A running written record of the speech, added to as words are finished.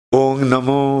Om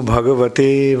Namo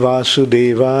Bhagavate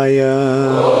Vasudevaya.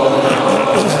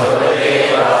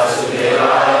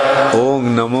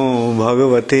 Om Namo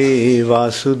Bhagavate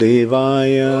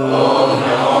Vasudevaya.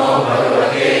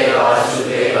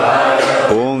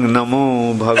 Om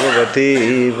Namo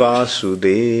Bhagavate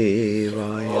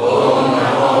Vasudevaya.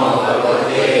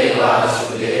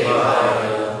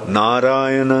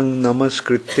 Narayanam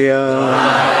Namaskritya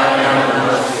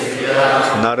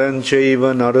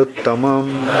Naranchaiva Narottamam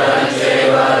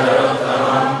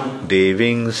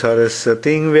Deving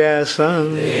Sarasating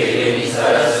Vyasam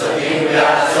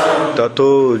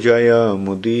Tato Jaya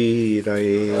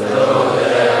Mudiraye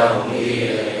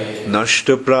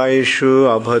Nashtaprayeshu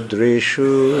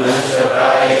Abhadreshu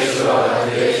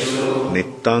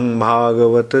Nittang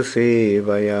Bhagavata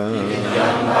Sevaya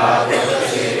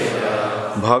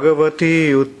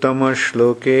Bhagavati Uttama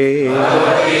Shloke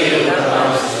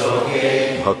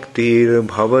Bhaktir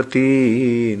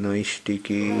Bhavati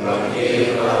Naistiki.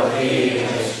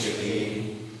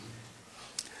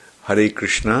 Hare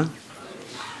Krishna.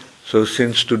 So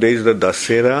since today is the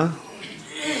Dussera,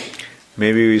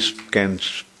 maybe we can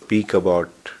speak about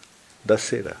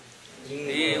Dussera.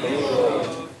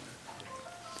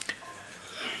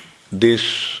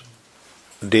 This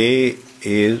day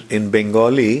is, in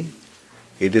Bengali,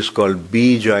 it is called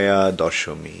Vijay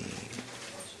Dasmi.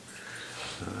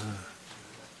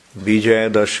 Vijay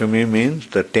Dasmi means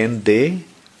the 10th day.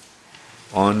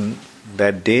 On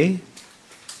that day,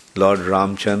 Lord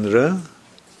Ramchandra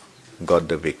got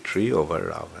the victory over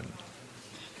Ravana.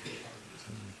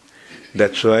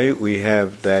 That's why we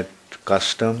have that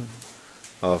custom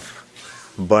of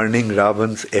burning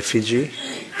Ravana's effigy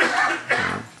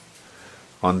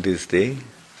on this day,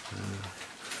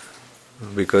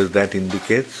 because that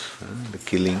indicates the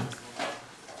killing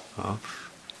of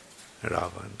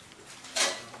Ravana.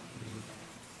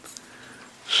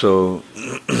 So,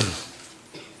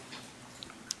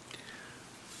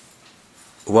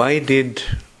 why did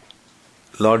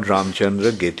Lord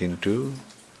Ramchandra get into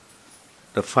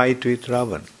the fight with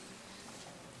Ravana?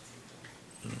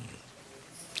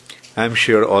 I'm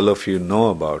sure all of you know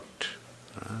about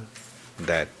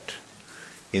that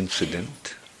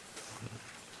incident.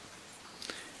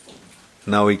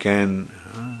 Now we can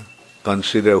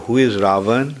consider who is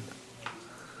Ravana.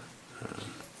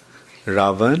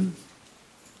 Ravana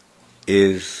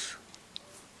is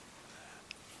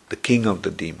the king of the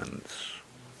demons.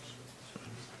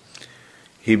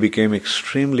 He became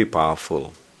extremely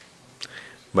powerful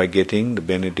by getting the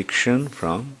benediction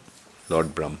from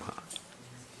Lord Brahma.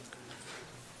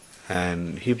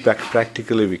 And he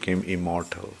practically became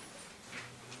immortal.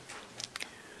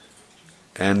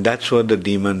 And that's what the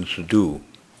demons do.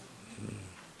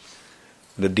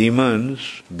 The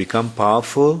demons become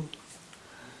powerful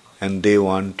and they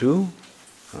want to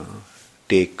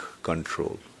take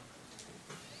control.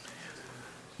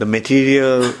 The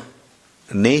material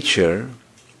nature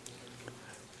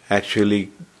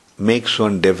actually makes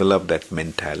one develop that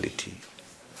mentality.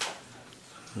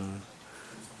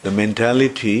 The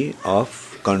mentality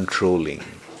of controlling.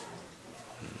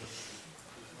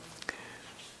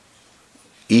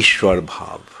 Ishwar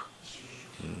Bhav.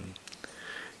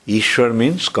 Ishwar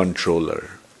means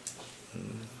controller.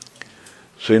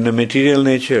 So in the material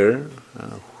nature,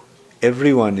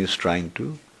 everyone is trying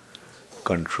to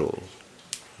control.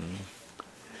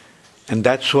 And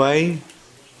that's why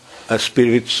a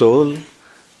spirit soul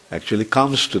actually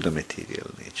comes to the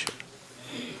material nature.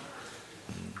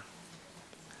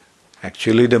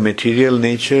 Actually the material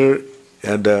nature,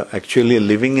 actually a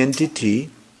living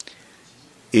entity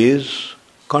is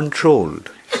controlled.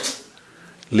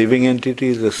 Living entity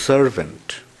is a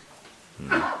servant.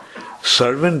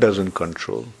 Servant doesn't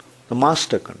control, the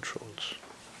master controls.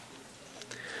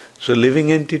 So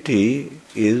living entity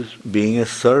is, being a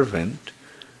servant,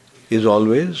 is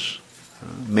always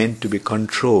meant to be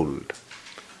controlled.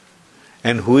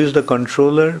 And who is the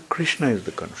controller? Krishna is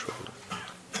the controller.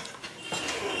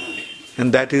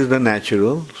 And that is the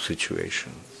natural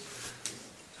situation.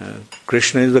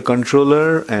 Krishna is the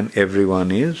controller and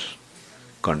everyone is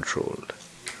controlled.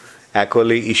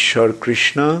 Ekali Ishwar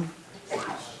Krishna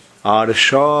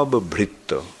Arshab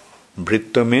Bhritta.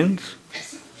 Bhritta means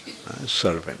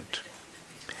servant.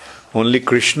 Only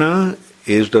Krishna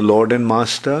is the Lord and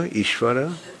Master,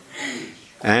 Ishvara,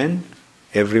 and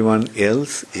everyone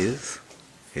else is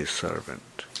his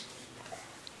servant.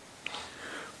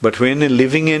 But when a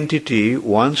living entity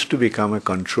wants to become a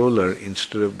controller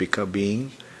instead of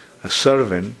being a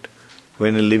servant,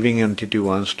 when a living entity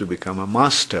wants to become a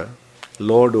master,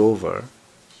 lord over,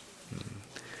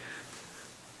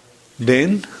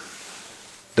 then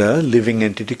the living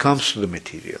entity comes to the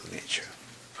material nature.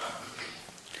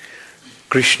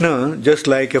 Krishna, just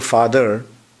like a father,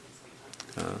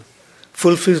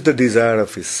 fulfills the desire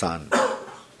of his son.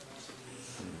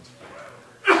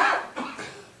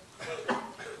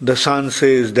 The son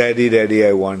says, "Daddy, Daddy,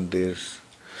 I want this."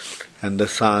 And the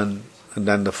son, and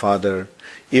then the father,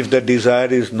 if the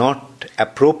desire is not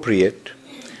appropriate,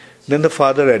 then the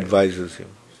father advises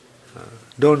him,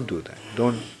 "Don't do that.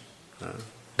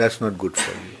 That's not good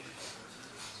for you."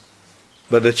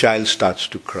 But the child starts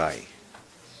to cry.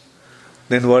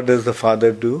 Then what does the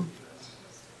father do?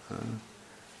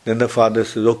 Then the father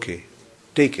says, "Okay,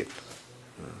 take it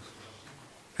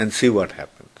and see what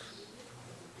happens."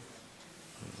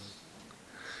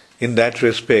 In that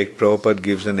respect, Prabhupada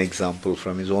gives an example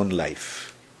from his own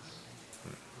life.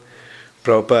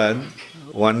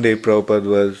 One day Prabhupada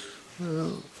was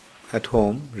at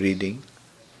home reading,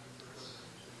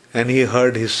 and he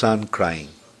heard his son crying.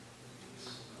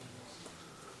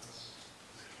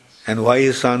 And why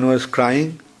his son was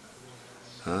crying?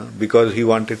 Because he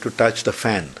wanted to touch the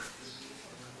fan.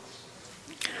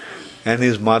 And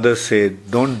his mother said,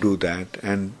 "Don't do that."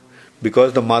 And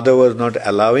because the mother was not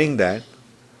allowing that,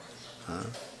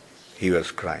 he was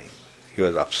crying. He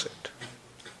was upset.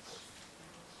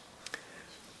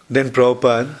 Then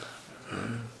Prabhupada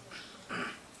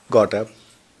got up,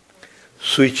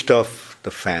 switched off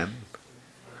the fan,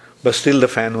 but still the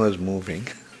fan was moving.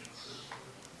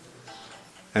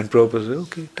 And Prabhupada said,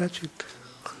 "Okay, touch it."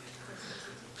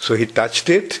 So he touched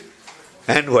it,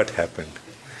 and what happened?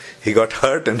 He got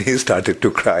hurt and he started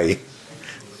to cry.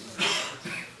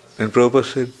 And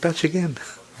Prabhupada said, "Touch again."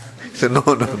 He said, No,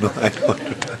 I don't want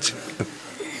to touch it.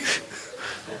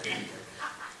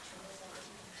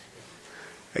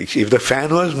 If the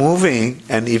fan was moving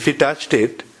and if he touched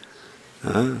it,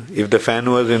 if the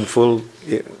fan was in full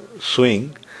swing,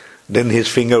 then his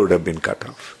finger would have been cut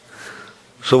off.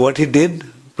 So what he did,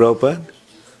 Prabhupada,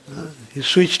 he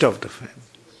switched off the fan.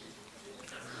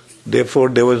 Therefore,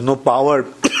 there was no power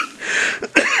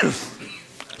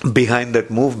behind that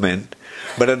movement,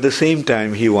 but at the same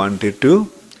time he wanted to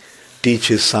teach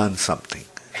his son something.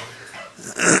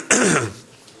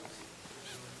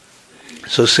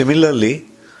 So similarly,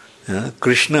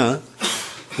 Krishna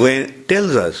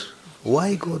tells us,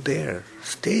 "Why go there?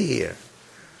 Stay here."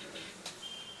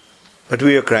 But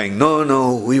we are crying,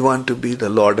 no, we want to be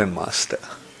the Lord and Master.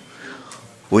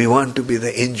 We want to be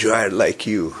the enjoyer like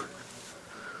you.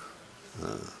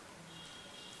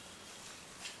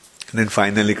 And then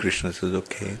finally Krishna says,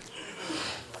 "Okay."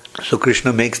 So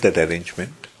Krishna makes that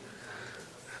arrangement,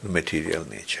 the material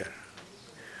nature,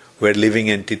 where living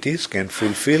entities can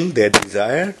fulfill their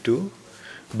desire to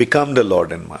become the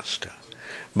Lord and Master.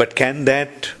 But can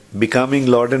that becoming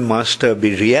Lord and Master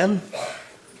be real?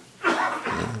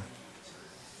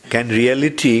 Can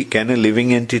a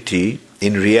living entity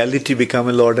in reality become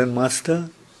a Lord and Master?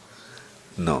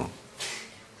 No.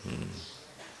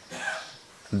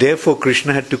 Therefore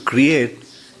Krishna had to create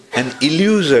an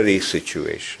illusory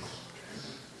situation.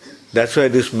 That's why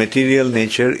this material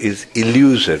nature is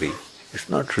illusory. It's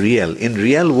not real. In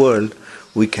real world,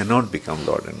 we cannot become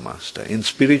Lord and Master. In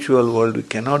spiritual world, we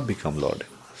cannot become Lord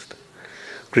and Master.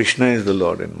 Krishna is the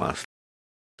Lord and Master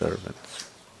servants.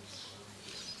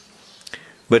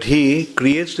 But he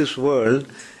creates this world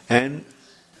and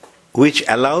which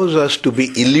allows us to be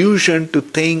illusioned to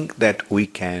think that we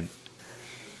can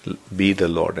be the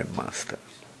Lord and Master.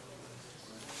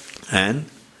 And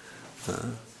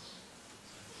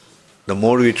the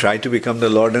more we try to become the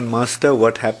Lord and Master,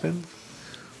 what happens?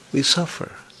 We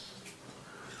suffer.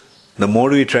 The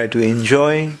more we try to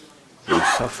enjoy, we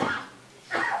suffer.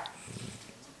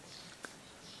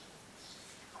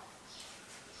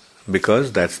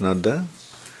 Because that's not the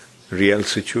real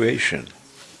situation.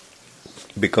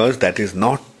 Because that is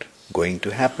not going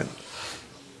to happen.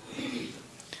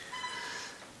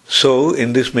 So,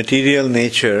 in this material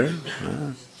nature,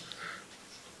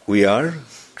 we are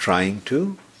trying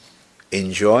to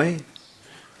enjoy.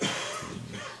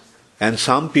 And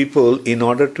some people, in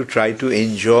order to try to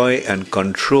enjoy and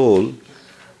control,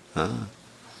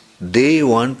 they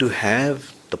want to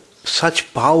have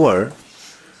such power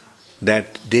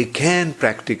that they can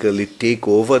practically take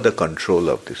over the control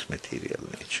of this material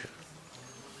nature.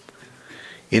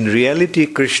 In reality,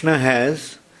 Krishna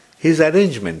has his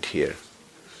arrangement here.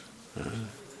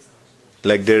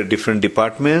 Like there are different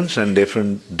departments and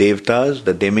different devatas,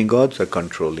 the demigods are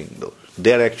controlling those.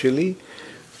 They are actually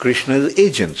Krishna's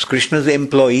agents, Krishna's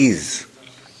employees.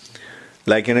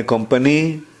 Like in a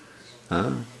company,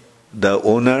 the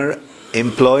owner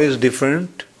employs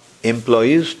different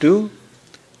employees to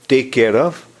take care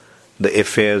of the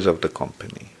affairs of the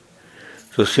company.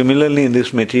 So similarly in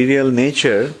this material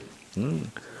nature,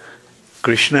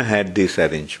 Krishna had this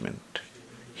arrangement.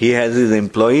 He has his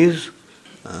employees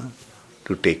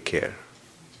to take care.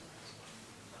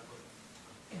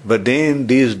 But then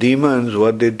these demons,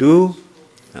 what they do,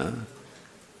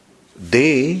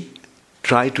 they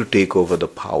try to take over the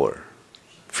power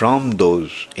from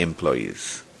those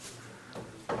employees.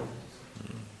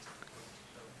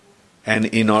 And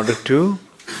in order to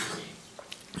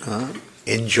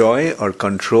enjoy or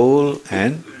control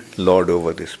and lord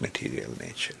over this material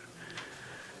nature.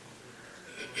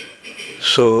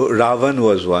 So Ravana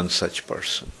was one such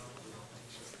person.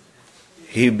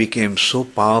 He became so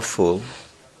powerful,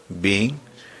 being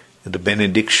the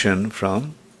benediction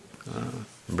from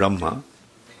Brahma,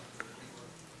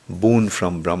 boon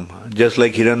from Brahma. Just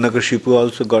like Hiranyakashipu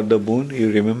also got the boon,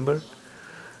 you remember?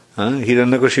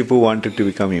 Hiranyakashipu wanted to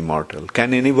become immortal.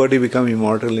 Can anybody become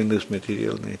immortal in this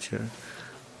material nature?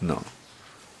 No.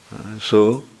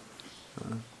 So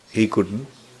he couldn't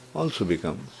also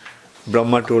become.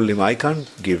 Brahma told him, I can't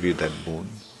give you that boon.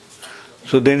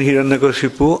 So then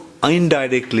Hiranyakashipu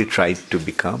indirectly tried to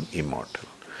become immortal.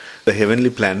 The heavenly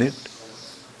planet,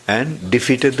 and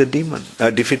defeated the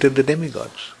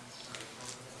demigods.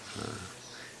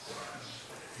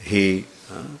 He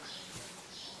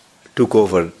took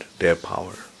over their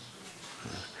power.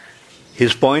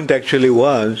 His point actually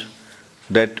was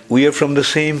that we are from the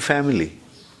same family.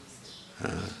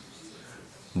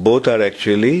 Both are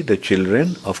actually the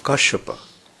children of Kashyapa.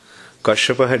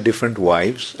 Kashyapa had different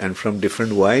wives, and from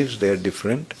different wives their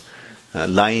different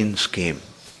lines came.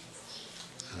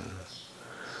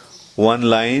 One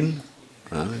line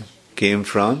came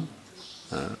from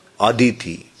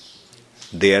Aditi,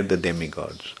 they are the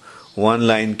demigods. One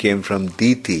line came from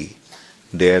Diti,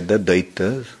 they are the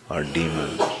Daitas or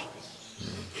demons.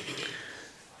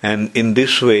 And in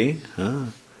this way,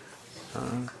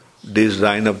 this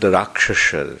line of the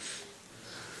Rakshasas,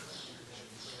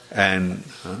 and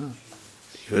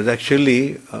he was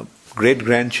actually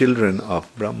great-grandchildren of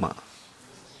Brahma,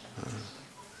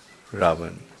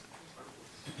 Ravana.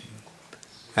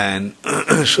 And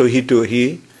so his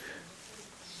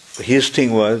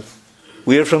thing was,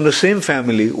 we are from the same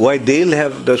family, why they'll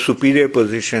have the superior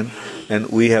position and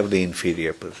we have the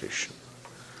inferior position?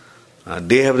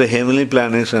 They have the heavenly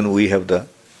planets and we have the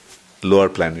lower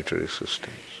planetary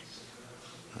systems.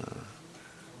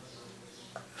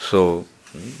 So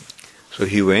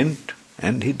he went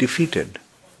and he defeated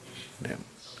them.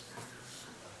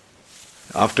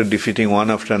 After defeating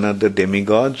one after another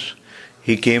demigods,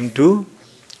 he came to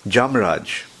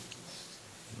Jamraj.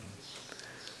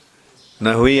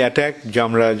 Now he attacked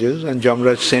Jamrajas, and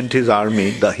Jamraj sent his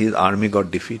army. His army got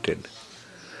defeated.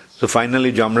 So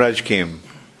finally Jamraj came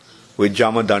with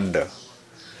Jamadanda.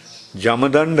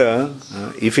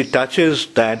 Jamadanda, if he touches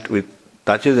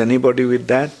anybody with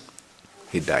that,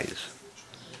 he dies.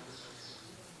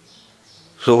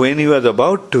 So when he was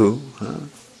about to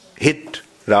hit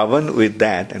Ravana with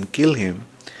that and kill him,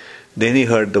 then he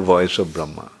heard the voice of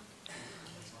Brahma,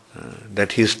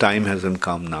 that his time hasn't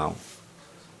come now,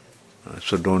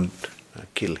 so don't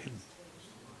kill him.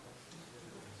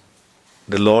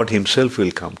 The Lord himself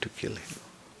will come to kill him.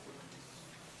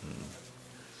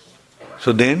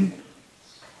 So then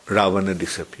Ravana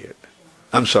disappeared.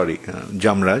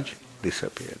 Jamraj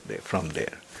disappeared from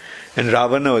there. And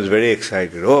Ravana was very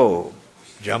excited. Oh,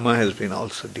 Jama has been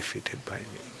also defeated by me.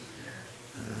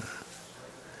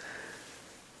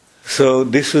 So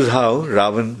this is how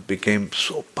Ravana became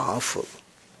so powerful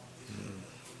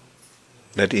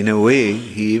that in a way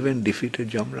he even defeated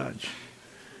Jamraj.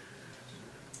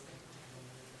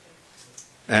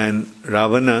 And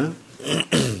Ravana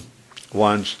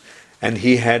and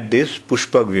he had this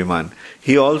Pushpak Viman.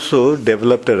 He also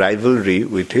developed a rivalry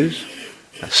with his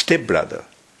stepbrother,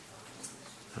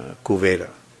 Kuvera.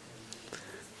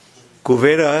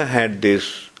 Kuvera had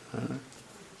this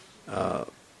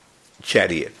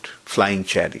chariot, flying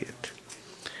chariot.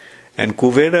 And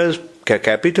Kuvera's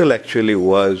capital actually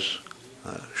was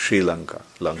Sri Lanka.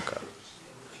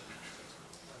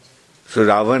 So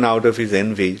Ravana, out of his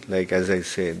envy, like as I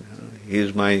said, he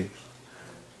is my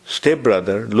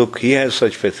stepbrother, look, he has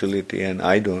such facility and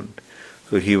I don't.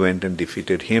 So he went and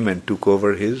defeated him and took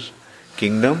over his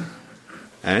kingdom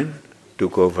and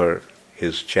took over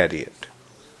his chariot.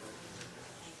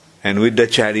 And with the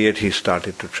chariot he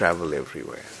started to travel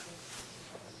everywhere.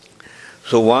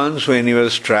 So once when he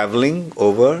was traveling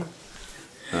over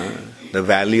the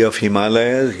valley of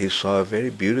Himalayas, he saw a very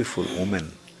beautiful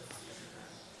woman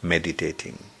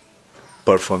meditating,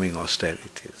 performing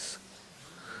austerities.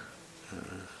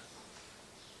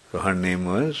 So her name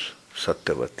was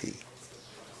Satyavati.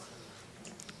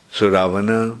 So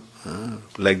Ravana,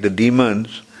 like the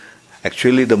demons,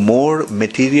 actually the more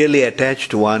materially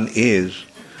attached one is,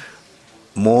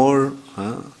 more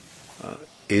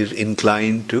is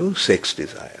inclined to sex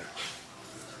desire.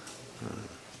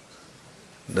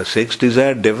 The sex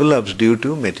desire develops due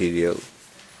to material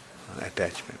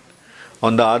attachment.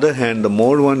 On the other hand, the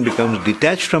more one becomes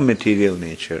detached from material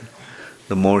nature,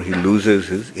 the more he loses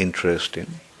his interest in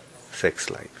sex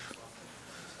life.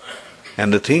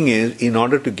 And the thing is, in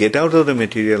order to get out of the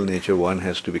material nature, one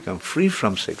has to become free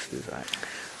from sex desire.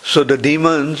 So the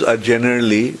demons are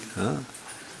generally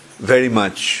very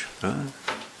much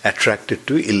attracted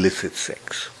to illicit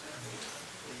sex.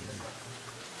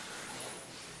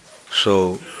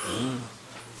 So,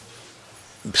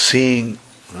 seeing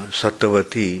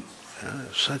Satyavati,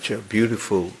 such a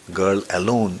beautiful girl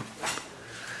alone,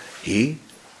 he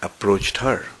approached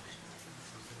her.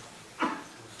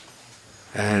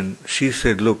 And she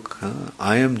said, look,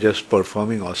 I am just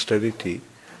performing austerity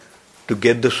to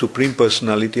get the Supreme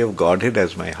Personality of Godhead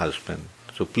as my husband.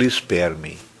 So please spare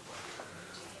me.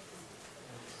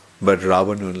 But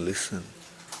Ravana wouldn't listen.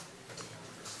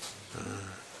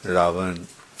 Ravana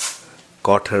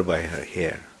caught her by her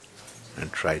hair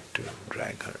and tried to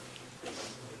drag her.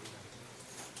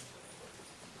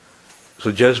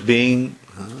 So just being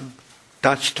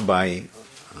touched by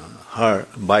her,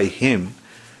 by him,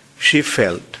 she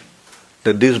felt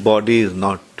that this body is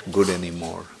not good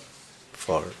anymore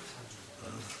for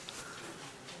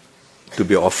to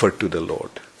be offered to the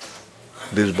Lord.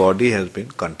 This body has been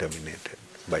contaminated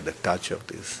by the touch of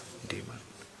this demon.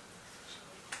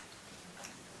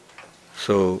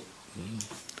 So,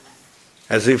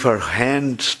 as if her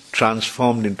hands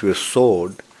transformed into a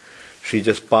sword, she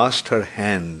just passed her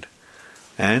hand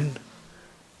and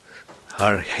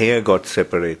her hair got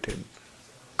separated,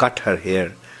 cut her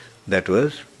hair that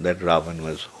Ravana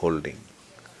was holding.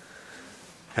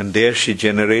 And there she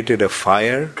generated a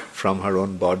fire from her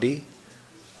own body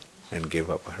and gave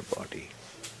up her body.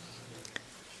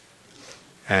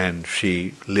 And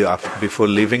she, before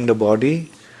leaving the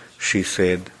body, she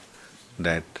said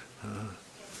that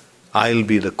I'll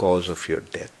be the cause of your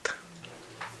death.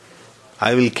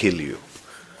 I will kill you.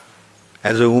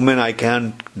 As a woman, I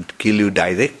can't kill you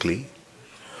directly,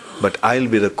 but I'll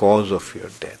be the cause of your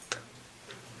death.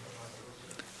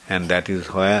 And that is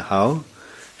how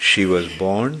she was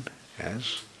born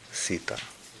as Sita.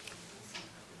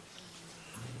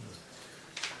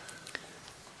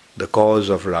 The cause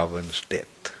of Ravana's death.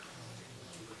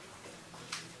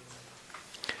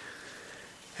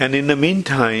 And in the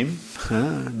meantime,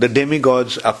 the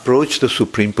demigods approach the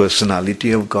Supreme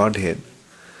Personality of Godhead,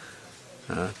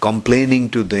 complaining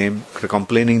to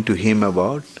him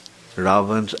about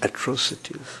Ravana's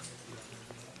atrocities.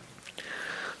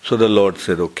 So the Lord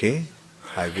said, okay,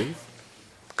 I will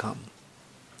come.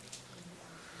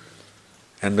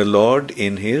 And the Lord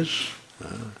in his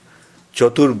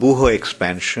Chaturbuha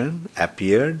expansion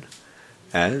appeared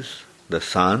as the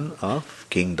son of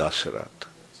King Dasarath.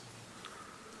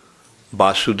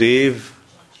 Vasudev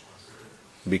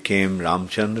became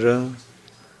Ramchandra,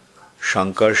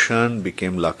 Shankarshan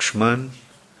became Lakshman,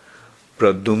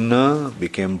 Pradyumna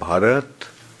became Bharat,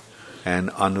 and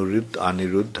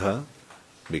Aniruddha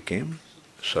became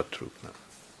Shatrugna.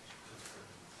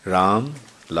 Ram,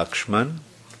 Lakshman,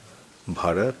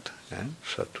 Bharat and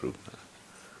Shatrugna.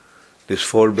 These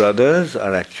four brothers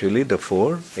are actually the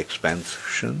four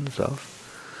expansions of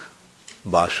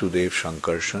Vasudev,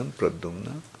 Shankarshan,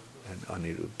 Pradyumna and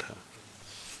Aniruddha.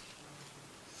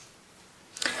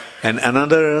 And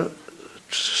another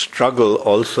struggle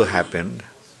also happened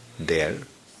there.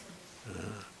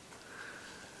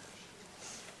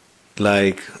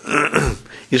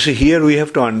 You see, here we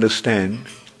have to understand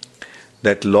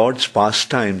that Lord's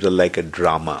pastimes are like a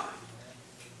drama.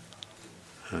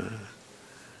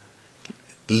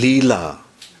 Leela.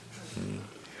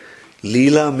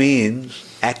 Leela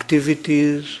means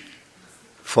activities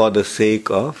for the sake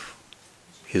of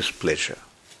His pleasure.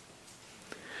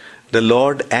 The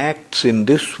Lord acts in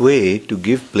this way to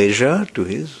give pleasure to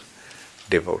His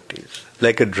devotees,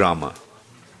 like a drama.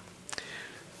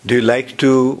 Do you like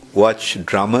to watch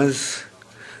dramas?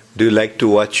 Do you like to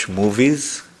watch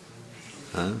movies?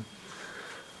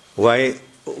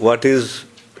 What is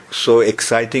so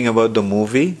exciting about the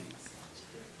movie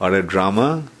or a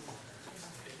drama?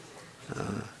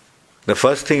 The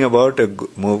first thing about a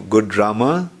good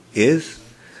drama is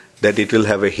that it will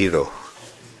have a hero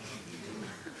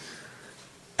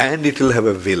and it will have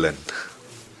a villain,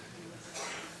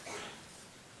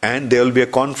 and there will be a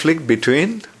conflict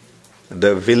between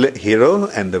the hero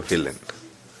and the villain.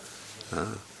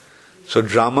 So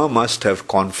drama must have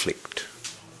conflict.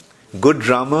 Good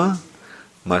drama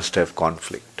must have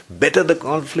conflict. Better the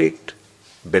conflict,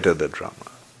 better the drama.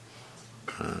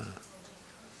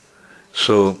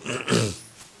 So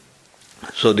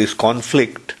this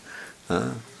conflict,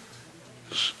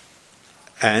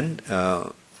 and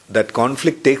that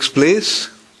conflict takes place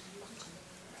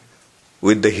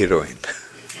with the heroine.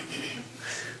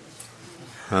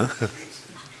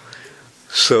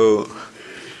 So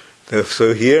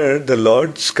here the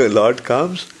Lord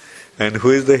comes, and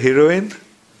who is the heroine?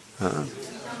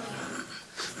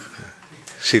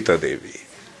 Sita Devi.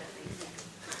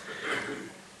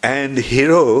 And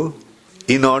hero,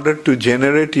 in order to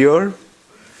generate your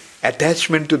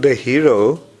attachment to the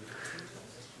hero,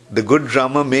 the good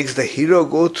drama makes the hero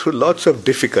go through lots of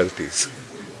difficulties.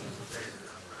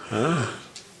 So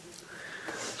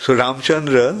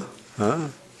Ramchandra,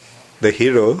 the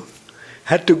hero,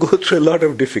 had to go through a lot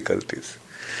of difficulties.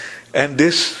 And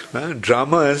these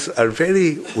dramas are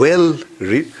very well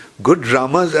written. Good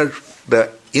dramas are,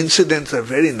 the incidents are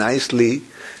very nicely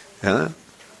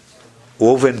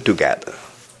woven together.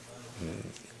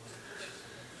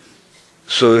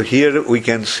 So here we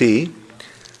can see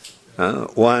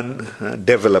one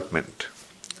development.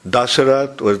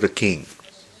 Dasarath was the king,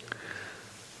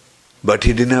 but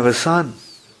he didn't have a son.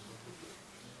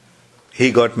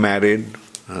 He got married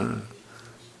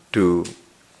to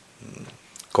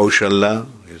Kaushalya,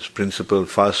 his principal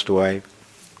first wife,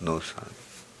 no son.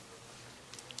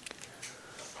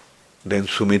 Then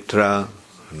Sumitra,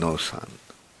 no son.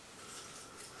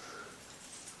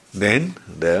 Then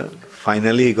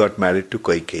finally he got married to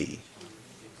Kaikeyi,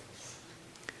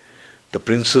 the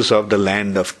princess of the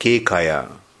land of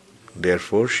Kekaya.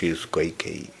 Therefore she is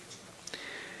Kaikeyi.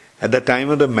 At the time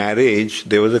of the marriage,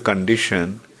 there was a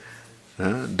condition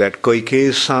that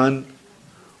Kaikeyi's son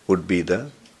would be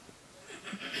the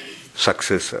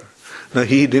successor. Now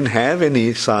he didn't have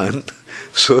any son,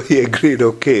 so he agreed,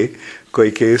 okay,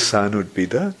 Kaikeyi's son would be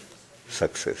the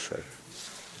successor.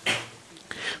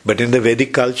 But in the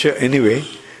Vedic culture, anyway,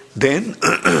 then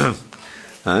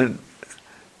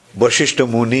Vasishtha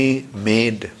Muni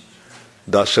made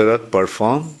Dasarath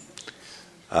perform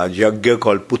a yajna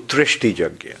called Putreshti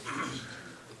yajna,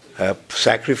 a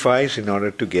sacrifice in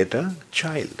order to get a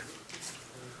child.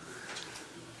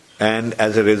 And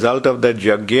as a result of that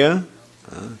yajna,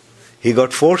 he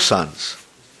got 4 sons.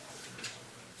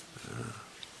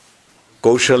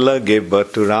 Kaushalya gave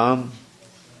birth to Ram,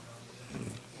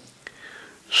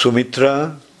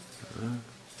 Sumitra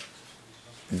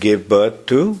gave birth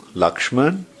to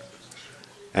Lakshman,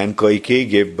 and Kaikeyi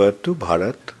gave birth to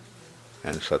Bharat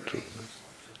and Shatrugna.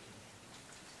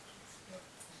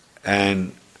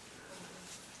 And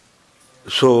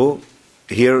so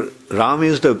here Ram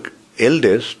is the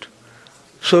eldest,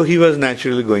 so he was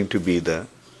naturally going to be the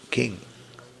king,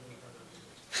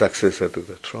 successor to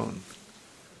the throne.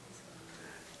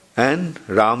 And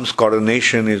Ram's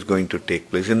coronation is going to take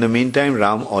place. In the meantime,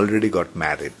 Ram already got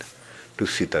married to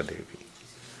Sita Devi.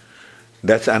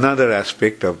 That's another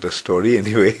aspect of the story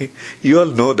anyway. You all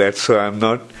know that, so I'm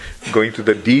not going to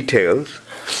the details.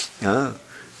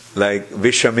 Like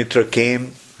Vishwamitra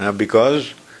came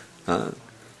because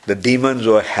the demons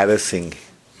were harassing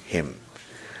him,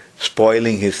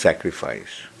 spoiling his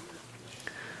sacrifice.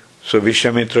 So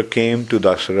Vishwamitra came to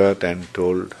Dasarath and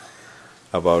told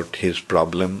about his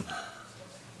problem.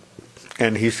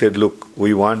 And he said, look,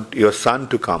 we want your son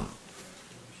to come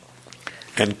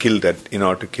and kill that, in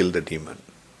order to kill the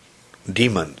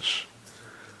demons.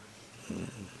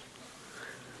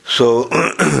 So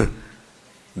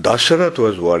Dasarath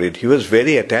was worried. He was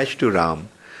very attached to Ram.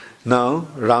 Now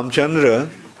Ramchandra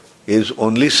is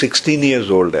only 16 years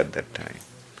old at that time.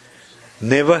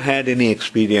 Never had any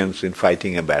experience in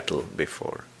fighting a battle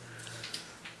before.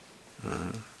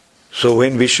 So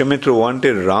when Vishwamitra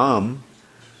wanted Ram,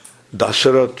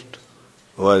 Dasarath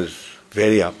was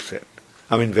very upset.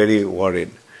 Very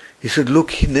worried. He said,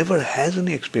 look, he never has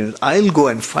any experience. I'll go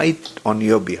and fight on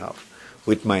your behalf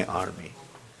with my army.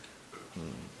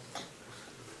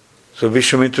 So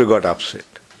Vishwamitra got upset.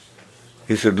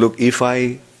 He said, look, if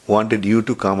I wanted you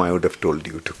to come, I would have told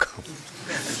you to come.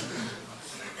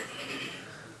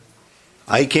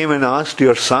 I came and asked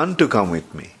your son to come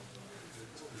with me.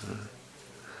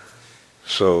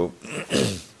 So,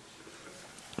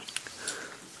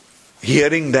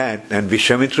 hearing that, and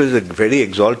Vishwamitra is a very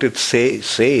exalted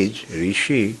sage,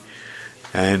 rishi,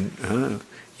 and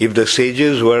if the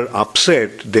sages were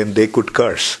upset, then they could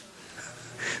curse.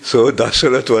 So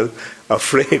Dasarath was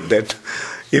afraid that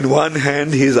in one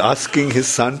hand he is asking his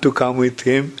son to come with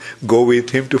him, go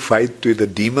with him to fight with the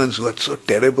demons who are so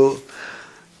terrible,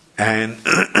 And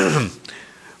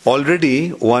already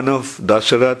one of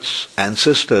Dasharatha's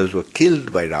ancestors were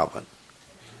killed by Ravana.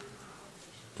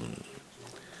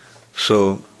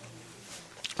 So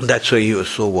that's why he was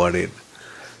so worried.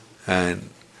 And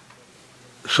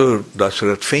so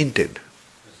Dasharatha fainted.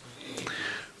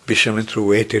 Vishwamitra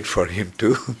waited for him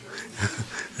to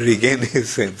regain his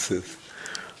senses.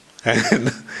 And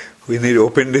when he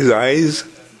opened his eyes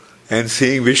and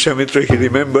seeing Vishwamitra, he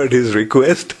remembered his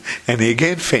request and he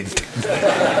again fainted.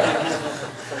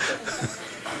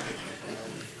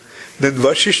 Then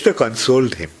Vasishtha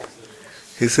consoled him.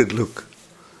 He said, look,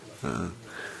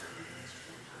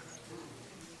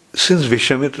 since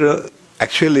Vishwamitra,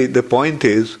 actually the point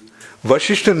is,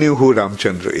 Vasishtha knew who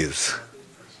Ramchandra is.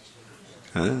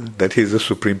 That he is the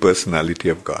Supreme Personality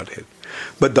of Godhead.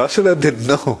 But Dasharatha didn't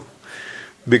know,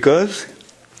 because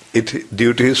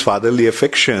due to his fatherly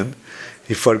affection,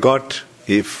 he forgot,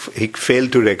 he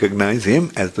failed to recognize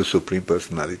him as the Supreme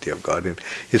Personality of Godhead.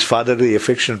 His fatherly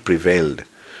affection prevailed.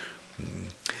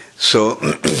 So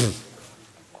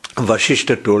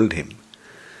Vasishtha told him,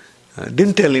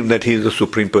 didn't tell him that he is the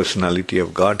Supreme Personality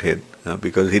of Godhead,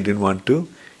 because he didn't want to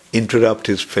interrupt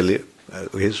his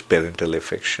parental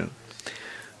affection.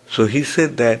 So he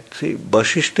said that, see,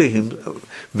 Vasishtha,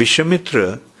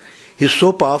 Vishwamitra, is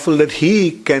so powerful that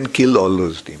he can kill all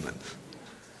those demons.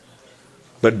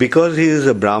 But because he is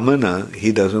a Brahmana,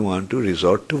 he doesn't want to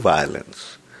resort to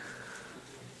violence.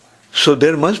 So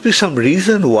there must be some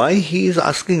reason why he is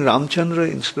asking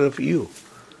Ramchandra instead of you.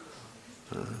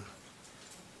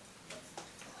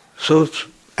 So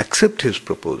accept his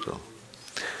proposal.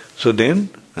 So then,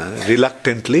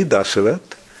 reluctantly,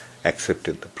 Dasharatha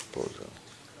accepted the proposal.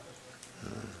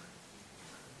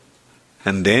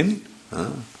 And then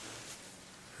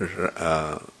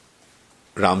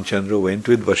Ramchandra went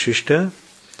with Vasishtha,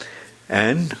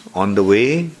 and on the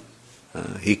way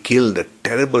he killed a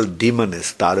terrible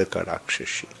demoness, Taraka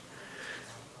Rakshashi.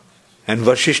 And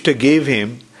Vasishtha gave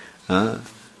him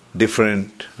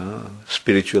different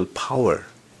spiritual power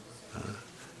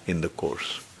in the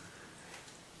course.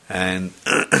 And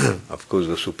of course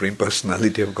the Supreme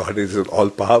Personality of God is all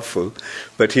powerful,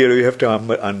 but here we have to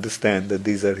understand that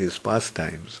these are his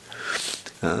pastimes.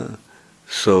 And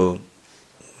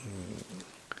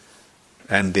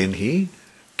then he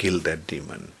killed that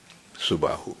demon,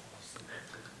 Subahu,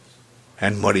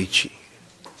 and Marichi.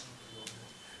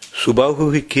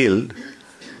 Subahu he killed,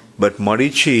 but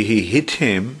Marichi, he hit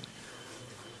him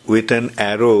with an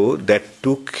arrow that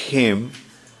took him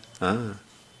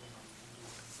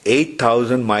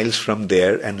 8,000 miles from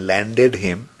there and landed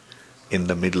him in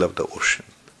the middle of the ocean.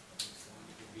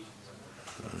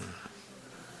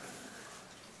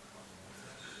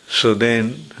 So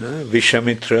then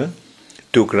Vishwamitra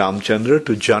took Ramchandra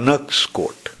to Janak's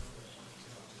court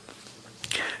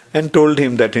and told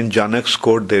him that in Janak's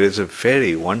court there is a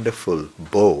very wonderful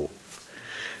bow.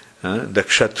 The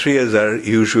Kshatriyas are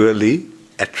usually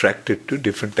attracted to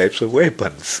different types of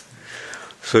weapons.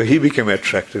 So he became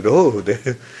attracted. Oh,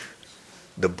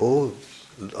 the bow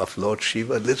of Lord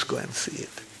Shiva, let's go and see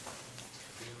it.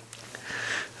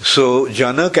 So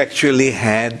Janak actually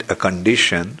had a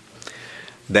condition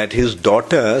that his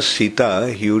daughter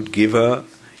Sita, he would give her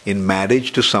in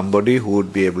marriage to somebody who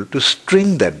would be able to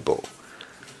string that bow.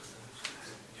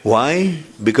 Why?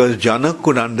 Because Janak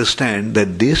could understand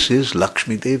that this is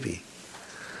Lakshmi Devi.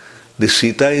 This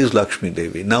Sita is Lakshmi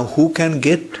Devi. Now who can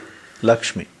get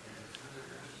Lakshmi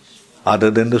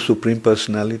other than the Supreme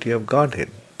Personality of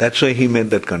Godhead? That's why he made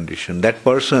that condition. That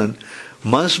person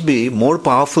must be more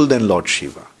powerful than Lord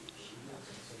Shiva.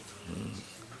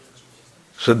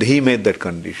 So he made that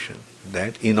condition,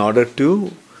 that in order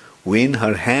to win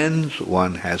her hands,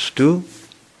 one has to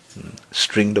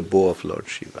string the bow of Lord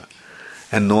Shiva.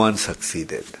 And no one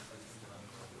succeeded.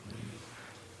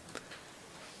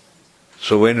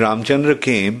 So when Ramchandra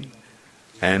came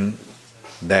and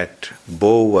that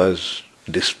bow was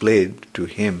displayed to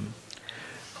him,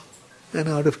 and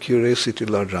out of curiosity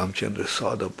Lord Ramchandra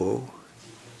saw the bow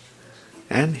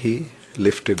and he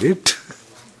lifted it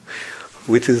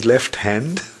with his left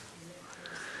hand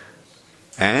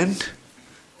and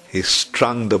he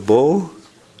strung the bow,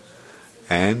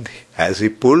 and as he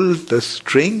pulled the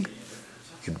string,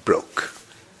 it broke.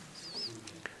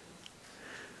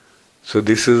 So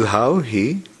this is how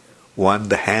he won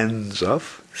the hands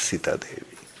of Sita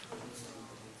Devi.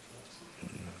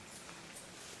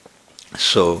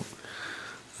 So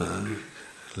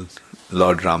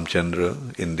Lord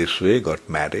Ramchandra in this way got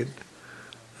married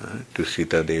to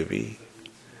Sita Devi,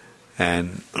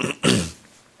 and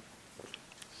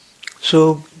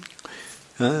so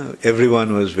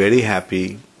everyone was very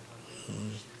happy.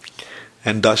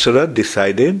 And Dasarath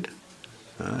decided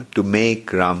to make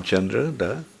Ramchandra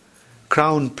the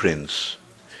crown prince.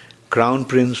 Crown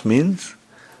prince means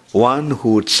one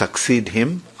who would succeed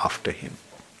him after him.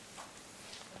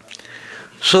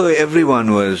 So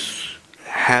everyone was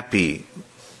happy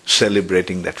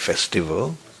celebrating that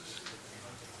festival.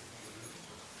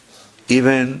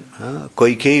 Even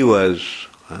Kaikeyi was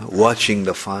watching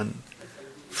the fun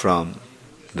from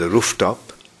the rooftop.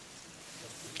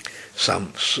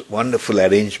 Some wonderful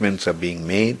arrangements are being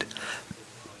made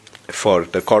for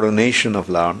the coronation of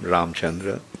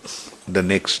Ramchandra the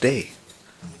next day.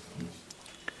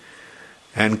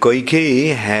 And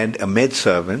Kaikeyi had a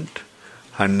maidservant.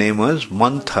 Her name was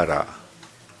Manthara.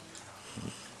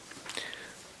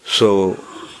 So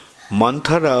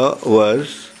Manthara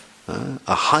was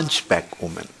a hunchback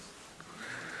woman.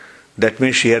 That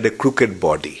means she had a crooked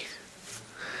body.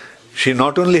 She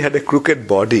not only had a crooked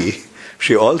body,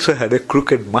 she also had a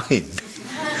crooked mind.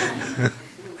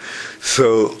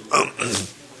 So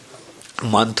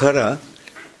Manthara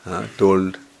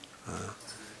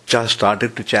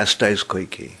started to chastise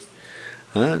Kaikeyi.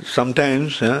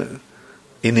 Sometimes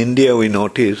in India we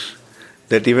notice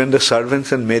that even the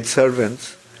servants and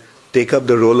maidservants take up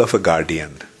the role of a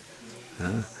guardian.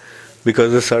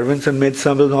 Because the servants and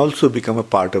maidservants also become a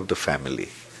part of the family.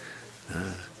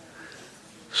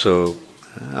 So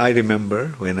I remember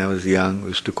when I was young, we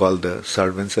used to call the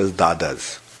servants as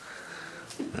dadas.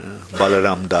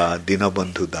 Balaram da,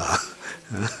 Dinabandhu da.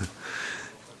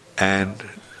 And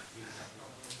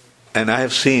I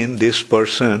have seen this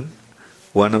person,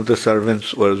 one of the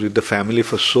servants was with the family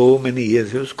for so many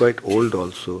years, he was quite old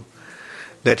also,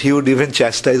 that he would even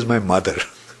chastise my mother.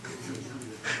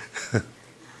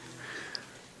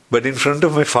 But in front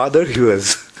of my father he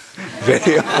was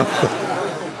very humble.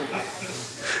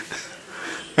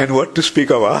 And what to speak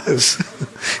of us?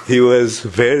 He was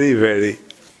very, very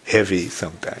heavy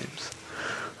sometimes.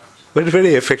 But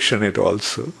very affectionate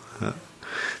also.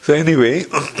 So anyway,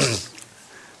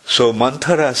 so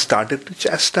Manthara started to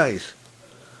chastise.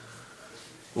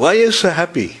 Why are you so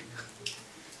happy?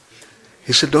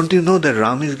 He said, don't you know that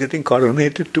Ram is getting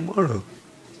coronated tomorrow?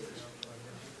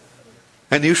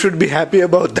 And you should be happy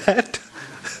about that.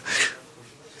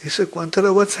 He said,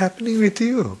 Manthara, what's happening with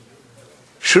you?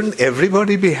 Shouldn't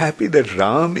everybody be happy that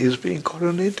Ram is being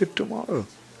coronated tomorrow?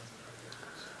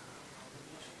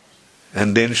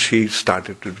 And then she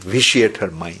started to vitiate her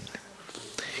mind.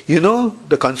 You know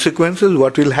the consequences,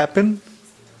 what will happen?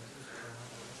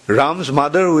 Ram's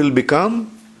mother will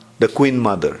become the queen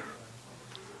mother.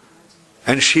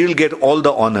 And she'll get all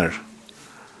the honor.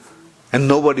 And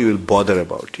nobody will bother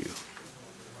about you.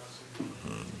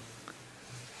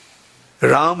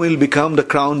 Ram will become the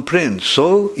crown prince.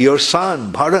 So your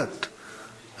son, Bharat,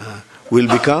 will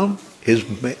become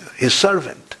his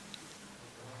servant.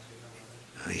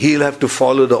 He'll have to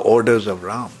follow the orders of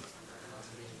Ram.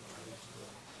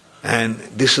 And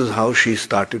this is how she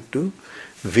started to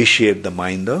vitiate the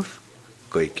mind of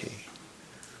Kaikeyi.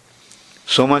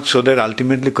 So much so that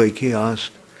ultimately Kaikeyi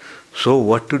asked, so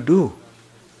what to do?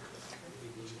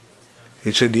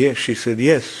 He said, yes. She said,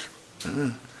 yes.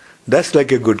 That's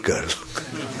like a good girl.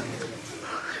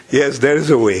 Yes, there is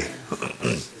a way.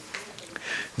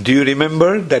 Do you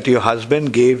remember that your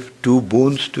husband gave 2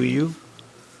 boons to you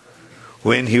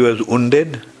when he was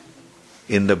wounded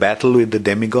in the battle with the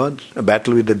demigods, a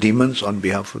battle with the demons on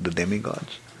behalf of the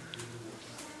demigods?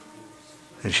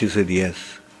 And she said,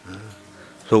 yes.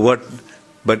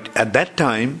 But at that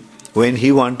time, when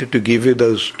he wanted to give you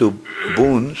those 2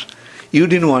 boons, you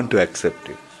didn't want to accept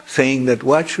it, saying that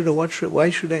why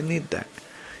should I need that?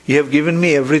 You have given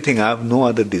me everything, I have no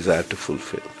other desire to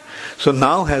fulfill. So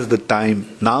now the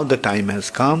time has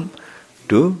come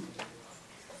to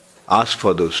ask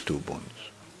for those 2 boons.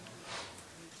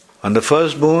 On the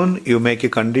first boon, you make a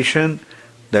condition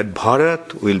that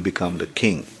Bharat will become the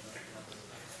king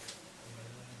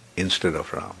instead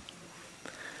of Ram.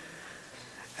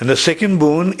 And the second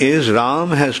boon is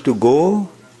Ram has to go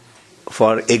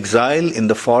for exile in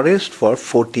the forest for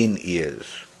 14 years.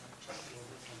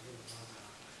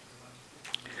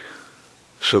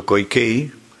 So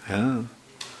Kaikeyi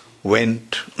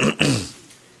went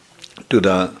to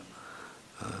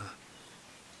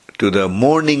the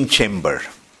mourning chamber.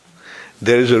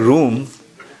 There is a room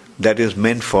that is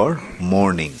meant for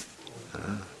mourning.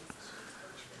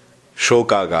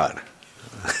 Shokagar.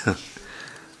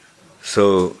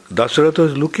 So Dasarath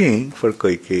was looking for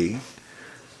Kaikeyi,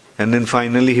 and then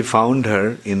finally he found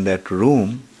her in that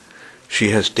room. She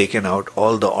has taken out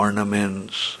all the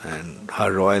ornaments and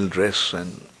her royal dress,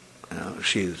 and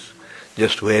she is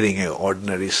just wearing an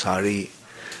ordinary sari.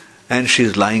 and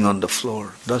she's lying on the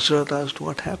floor. Dasharatha asked,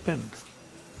 what happened?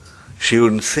 She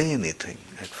wouldn't say anything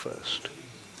at first.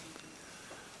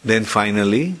 Then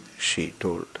finally she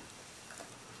told,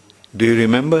 do you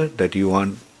remember that you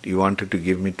wanted to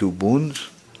give me 2 boons?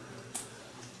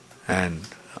 And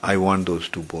I want those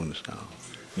 2 boons now.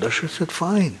 Dasharatha said,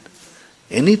 fine,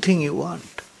 anything you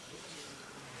want.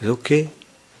 It's okay.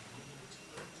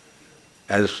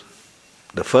 As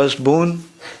the first boon,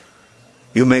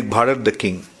 you make Bharat the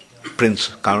king, prince,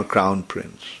 crown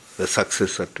prince, the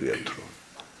successor to your throne.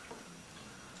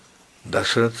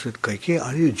 Dasharatha said, Kaikeyi,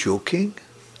 are you joking?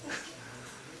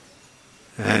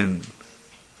 And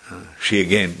she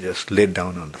again just laid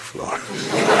down on the floor.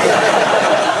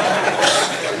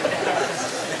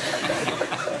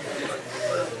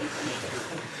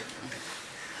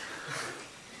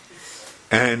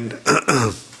 And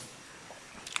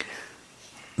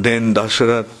then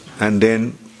Dasharatha, and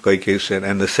then Kaikeyi said,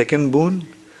 and the second boon,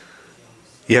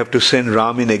 you have to send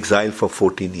Ram in exile for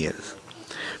 14 years.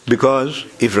 Because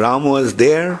if Ram was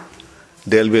there,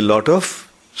 there will be a lot of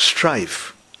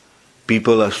strife.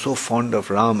 People are so fond of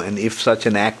Ram, and if such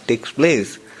an act takes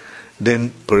place,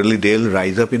 then probably they'll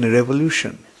rise up in a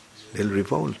revolution. They'll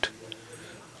revolt.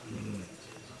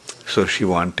 So she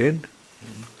wanted.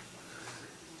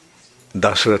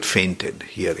 Dasharatha fainted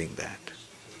hearing that.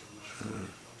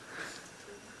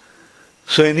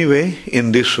 So anyway,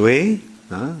 in this way,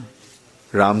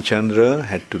 Ramchandra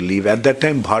had to leave. At that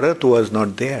time, Bharat was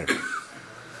not there.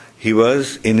 He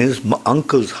was in his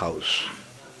uncle's house.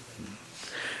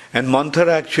 And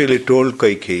Manthara actually told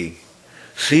Kaikeyi,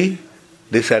 see,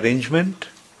 this arrangement,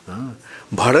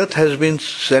 Bharat has been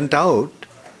sent out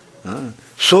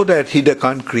so that he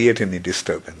can't create any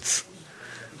disturbance.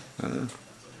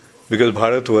 Because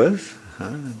Bharat was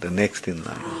the next in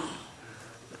line.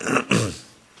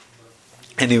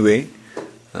 Anyway,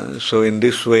 so in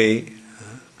this way,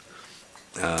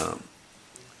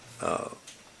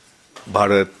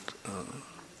 Bharat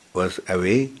was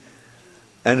away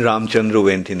and Ramchandra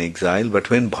went in exile. But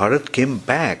when Bharat came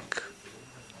back,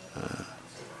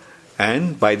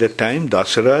 and by the time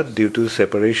Dasharatha, due to the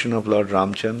separation of Lord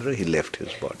Ramchandra, he left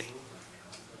his body.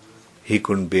 He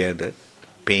couldn't bear the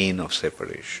pain of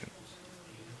separation.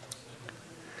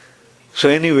 So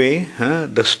anyway,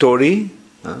 the story,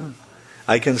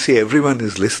 I can see everyone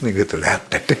is listening with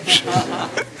rapt attention.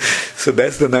 So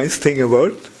that's the nice thing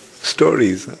about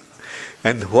stories.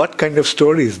 And what kind of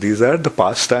stories? These are the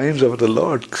pastimes of the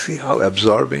Lord. See how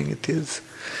absorbing it is.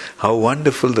 How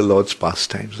wonderful the Lord's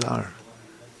pastimes are.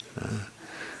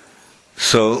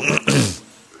 So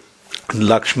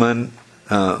Lakshman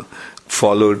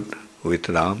followed with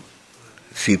Ram.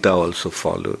 Sita also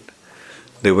followed.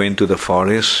 They went to the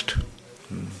forest.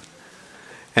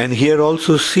 And here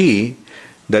also see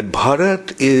that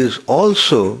Bharat is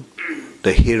also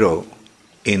the hero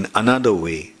in another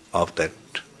way of that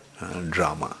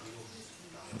drama.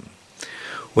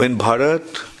 When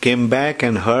Bharat came back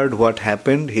and heard what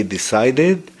happened, he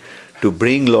decided to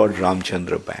bring Lord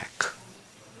Ramchandra back.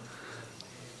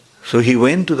 So he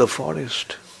went to the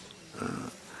forest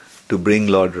to bring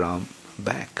Lord Ram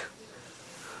back.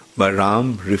 But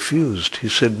Ram refused. He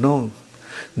said, no,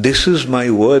 this is my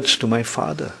words to my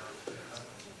father.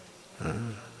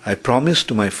 I promised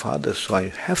to my father, so I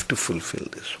have to fulfill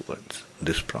these words,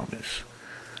 this promise.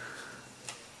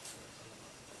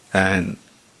 And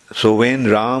so when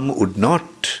Ram would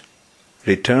not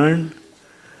return,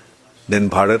 then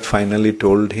Bharat finally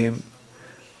told him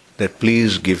that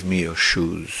please give me your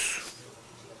shoes.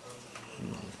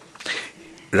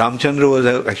 Ramchandra was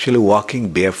actually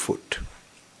walking barefoot.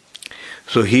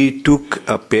 So he took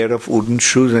a pair of wooden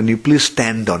shoes and he please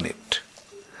stand on it.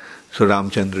 So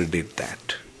Ramchandra did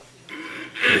that.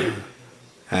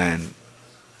 And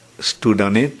stood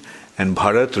on it, and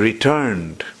Bharat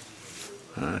returned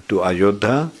to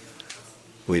Ayodhya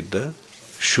with the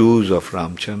shoes of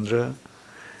Ramchandra,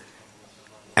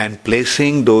 and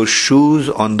placing those shoes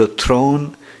on the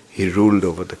throne, he ruled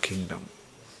over the kingdom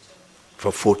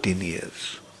for 14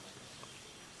 years.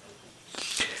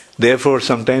 Therefore,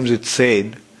 sometimes it's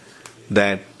said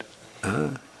that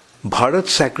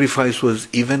Bharat's sacrifice was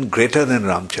even greater than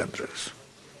Ramchandra's.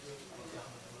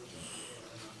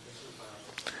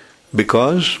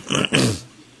 Because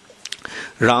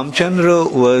Ramchandra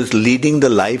was leading the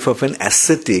life of an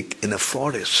ascetic in a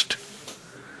forest,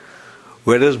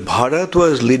 whereas Bharat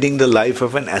was leading the life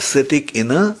of an ascetic in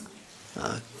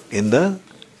the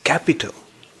capital,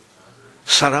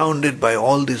 surrounded by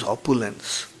all this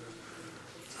opulence.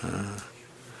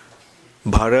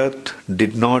 Bharat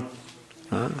did not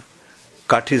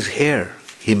cut his hair.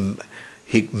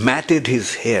 He matted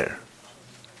his hair.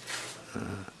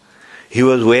 He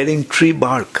was wearing tree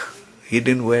bark. He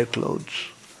didn't wear clothes.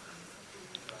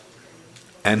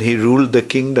 And he ruled the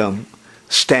kingdom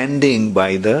standing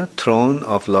by the throne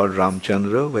of Lord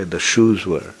Ramchandra where the shoes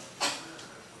were.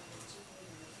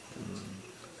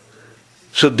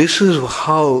 So this is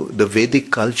how the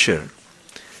Vedic culture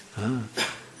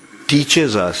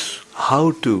teaches us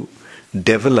how to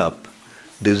develop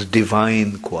these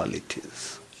divine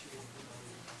qualities.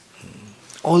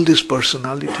 All these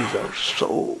personalities are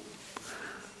so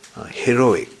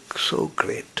heroic, so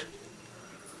great.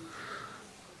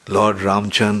 Lord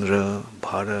Ramchandra,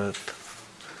 Bharat,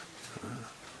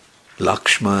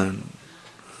 Lakshman,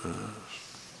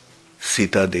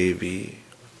 Sita Devi.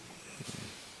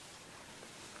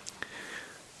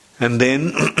 And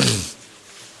then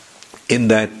in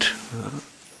that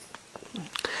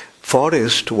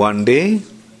forest one day,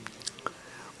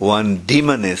 one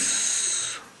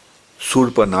demoness,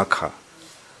 Surpanakha,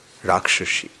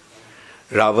 Rakshashi,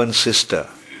 Ravan's sister,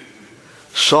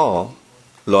 saw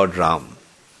Lord Ram.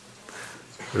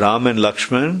 Ram and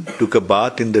Lakshman took a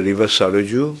bath in the river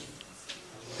Saraju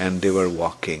and they were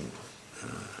walking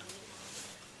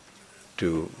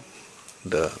to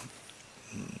the...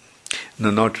 No,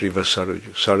 not river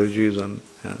Saraju. Saraju is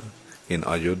in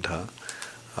Ayodhya.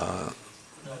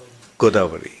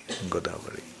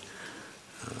 Godavari.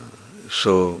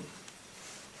 So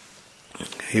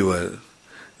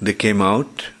they came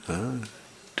out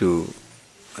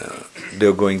they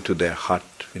were going to their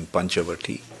hut in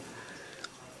Panchavati.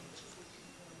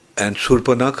 And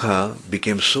Surpanakha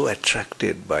became so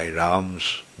attracted by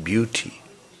Ram's beauty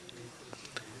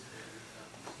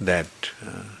that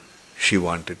she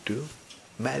wanted to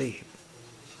marry him.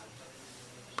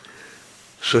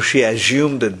 So she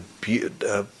assumed the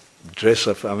dress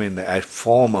of, a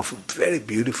form of a very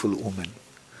beautiful woman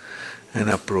and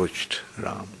approached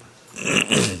Ram.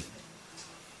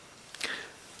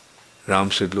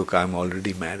 Ram said, "Look, I'm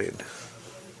already married.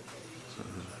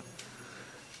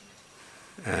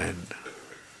 And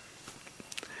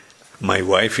my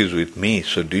wife is with me,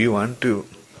 so do you want to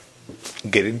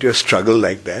get into a struggle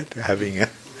like that, having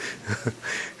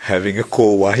a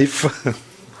co-wife?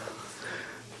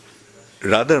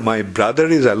 Rather, my brother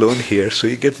is alone here, so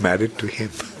you get married to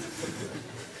him."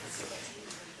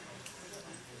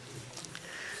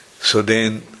 So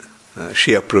then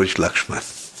she approached Lakshman.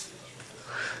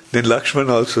 Then Lakshman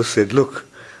also said, "Look,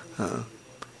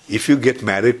 if you get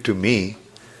married to me,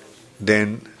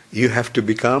 then you have to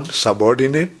become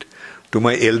subordinate to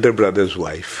my elder brother's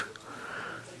wife.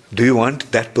 Do you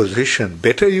want that position?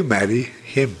 Better you marry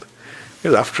him.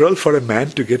 Because after all, for a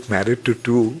man to get married to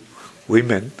two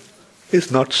women is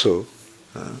not so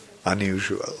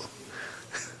unusual."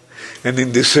 And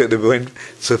in this way,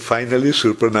 so finally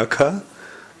Surpanakha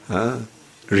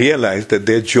realized that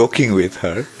they're joking with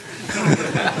her.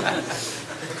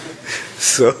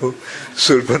 So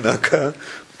Surpanakha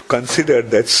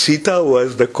considered that Sita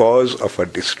was the cause of her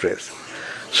distress.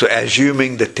 So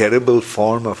assuming the terrible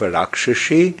form of a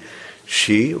Rakshashi,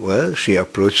 she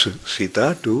approached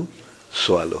Sita to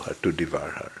swallow her, to devour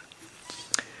her.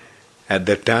 At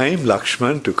that time,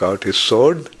 Lakshman took out his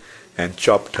sword and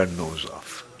chopped her nose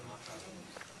off.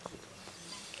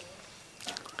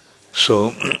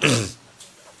 So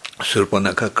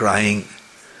Surpanakha, crying,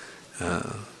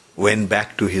 went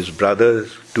back to his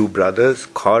brothers, two brothers,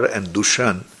 Khar and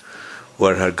Dushan,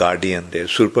 were her guardian there.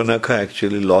 Surpanakha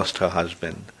actually lost her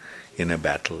husband in a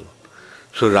battle.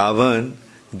 So Ravan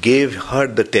gave her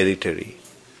the territory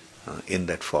in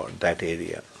that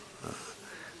area.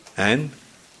 And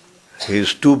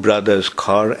his two brothers,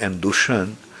 Khar and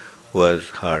Dushan, was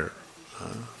her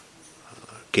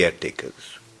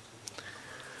caretakers.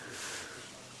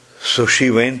 So she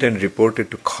went and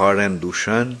reported to Khar and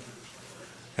Dushan,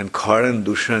 and Khar and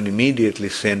Dushan immediately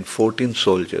sent 14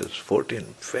 soldiers,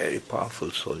 14 very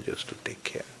powerful soldiers to take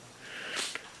care.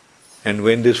 And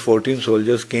when these 14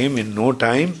 soldiers came, in no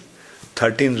time,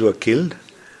 13 were killed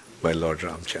by Lord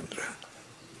Ramchandra.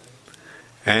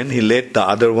 And he let the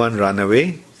other one run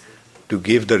away to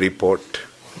give the report.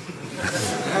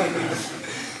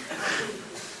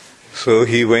 So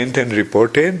he went and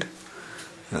reported,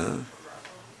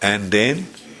 and then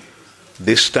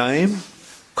this time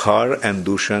Khar and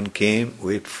Dushan came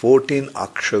with 14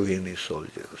 Akshavini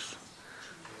soldiers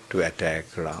to attack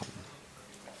Ram.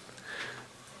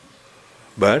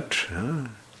 But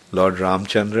Lord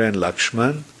Ramchandra and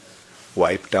Lakshman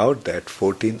wiped out that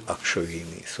 14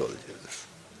 Akshavini soldiers.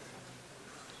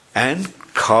 And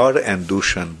Khar and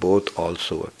Dushan both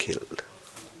also were killed.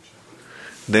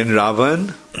 Then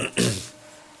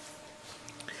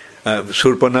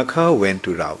Surpanakha went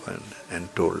to Ravana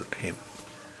and told him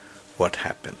what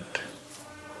happened.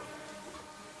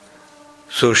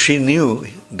 So she knew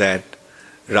that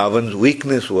Ravan's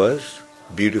weakness was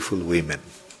beautiful women.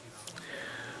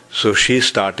 So she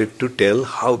started to tell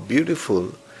how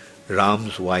beautiful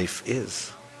Ram's wife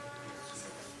is.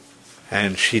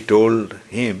 And she told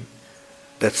him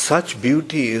that such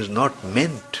beauty is not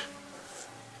meant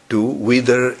to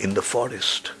wither in the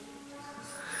forest.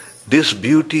 This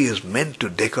beauty is meant to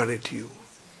decorate you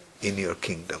in your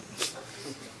kingdom.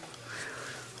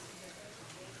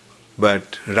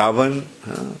 But Ravan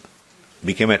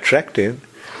became attracted,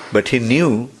 but he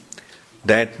knew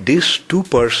that these two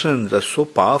persons are so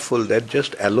powerful that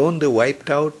just alone they wiped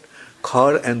out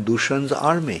Khar and Dushan's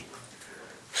army.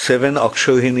 7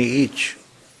 Akshavini each.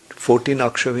 14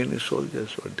 Akshavini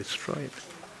soldiers were destroyed.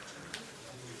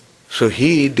 So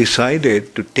he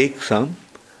decided to take some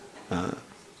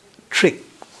tricks,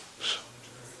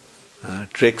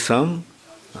 some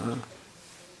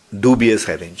dubious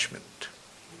arrangement.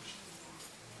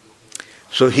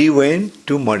 So he went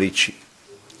to Marichi.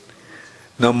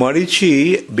 Now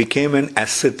Marichi became an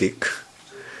ascetic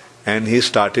and he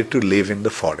started to live in the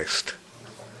forest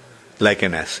like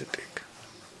an ascetic.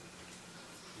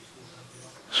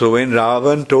 So when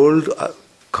Ravan told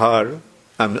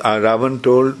Ravan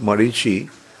told Marichi,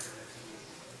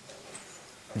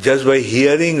 just by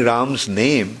hearing Ram's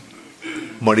name,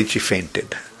 Marichi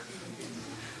fainted.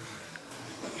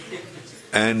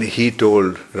 And he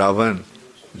told Ravan,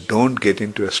 don't get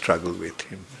into a struggle with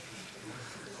him.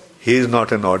 He is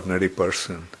not an ordinary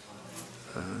person.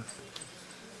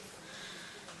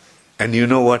 And you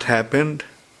know what happened?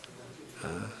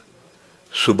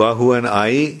 Subahu and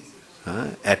I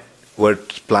were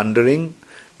plundering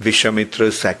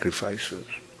Vishamitra's sacrifices.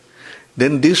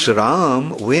 Then this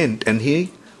Ram went and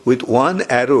he, with one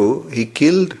arrow, he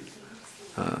killed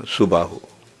Subahu.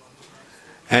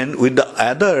 And with the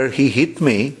other, he hit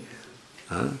me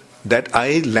that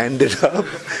I landed up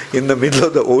in the middle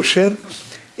of the ocean,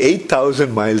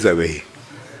 8,000 miles away.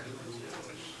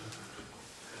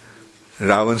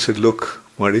 Ravan said, look,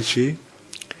 Marichi,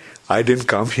 I didn't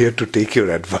come here to take your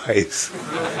advice.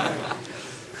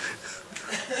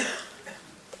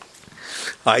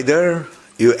 Either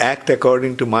you act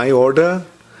according to my order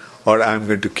or I'm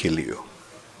going to kill you.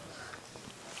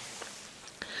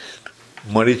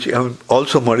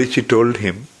 Marichi told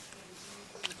him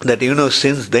that,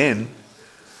 since then,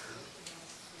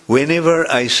 whenever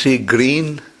I see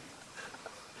green,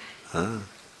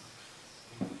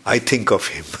 I think of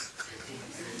him.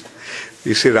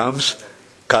 You see, Ram's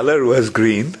color was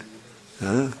green,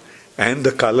 and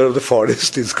the color of the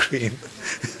forest is green.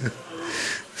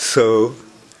 So,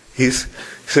 he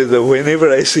says that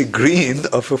whenever I see green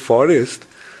of a forest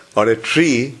or a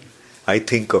tree, I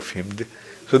think of him.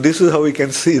 So this is how we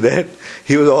can see that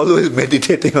he was always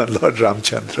meditating on Lord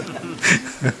Ramchandra.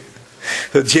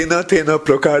 So, Jena Tena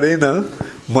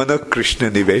Prakarena Mana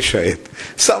Krishna Niveshayat.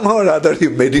 Somehow or other you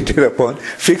meditate upon,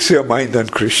 fix your mind on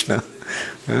Krishna.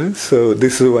 So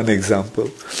this is one example.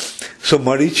 So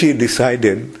Marichi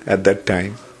decided at that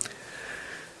time,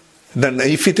 then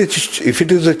if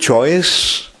it is a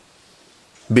choice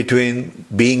between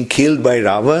being killed by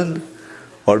Ravan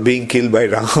or being killed by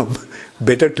Ram,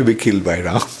 better to be killed by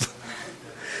Ram.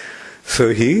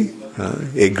 So he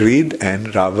agreed, and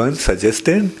Ravan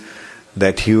suggested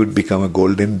that he would become a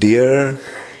golden deer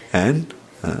and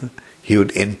he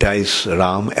would entice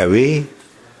Ram away.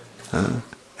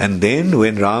 And then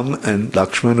when Ram and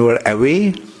Lakshman were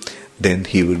away, then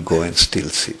he would go and steal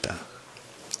Sita.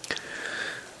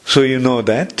 So you know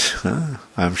that,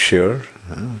 I'm sure.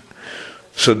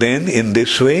 So then in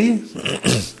this way,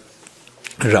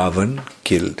 Ravan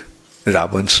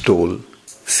stole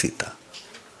Sita.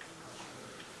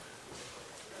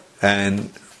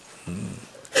 And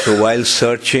so while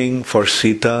searching for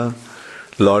Sita,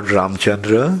 Lord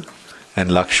Ramchandra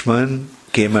and Lakshman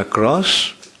came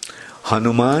across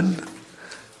Hanuman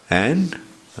and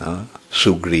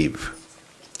Sugriv.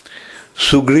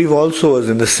 Sugriv also was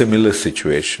in a similar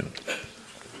situation.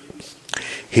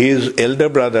 His elder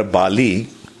brother Bali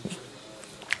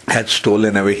had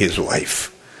stolen away his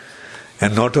wife.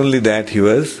 And not only that, he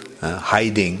was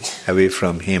hiding away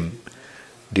from him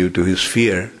due to his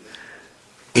fear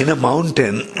in a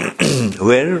mountain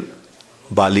where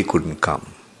Bali couldn't come.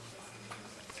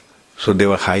 So they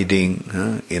were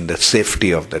hiding in the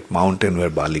safety of that mountain where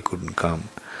Bali couldn't come.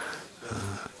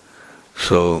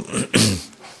 So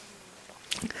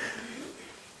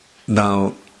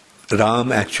now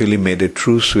Ram actually made a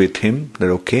truce with him that,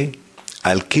 okay,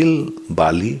 I'll kill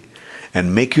Bali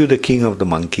and make you the king of the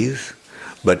monkeys,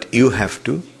 but you have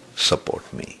to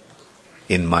support me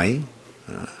in my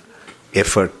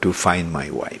effort to find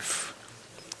my wife.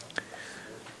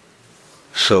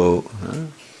 So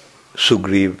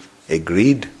Sugriv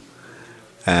agreed,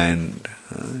 and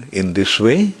in this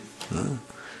way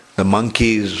the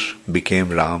monkeys became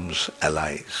Ram's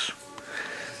allies.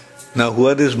 Now who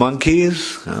are these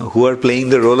monkeys? Who are playing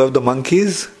the role of the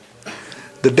monkeys?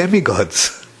 The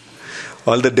demigods.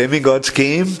 All the demigods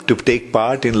came to take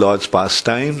part in Lord's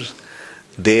pastimes.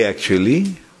 They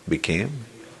actually became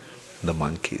the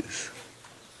monkeys.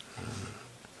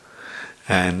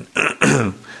 And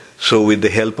so with the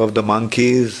help of the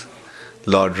monkeys,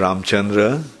 Lord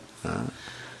Ramchandra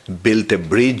built a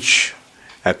bridge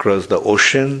across the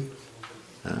ocean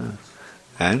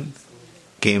and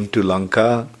came to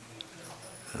Lanka,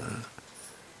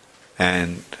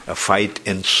 and a fight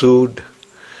ensued.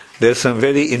 There are some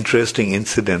very interesting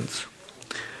incidents.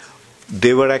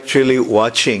 They were actually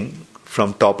watching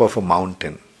from top of a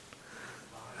mountain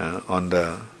on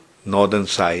the northern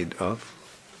side of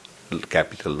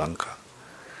capital Lanka.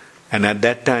 And at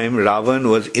that time, Ravana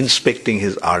was inspecting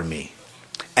his army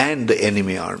and the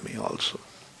enemy army also,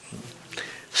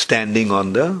 standing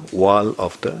on the wall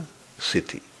of the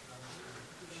city.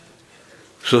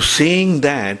 So seeing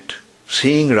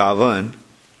Ravana,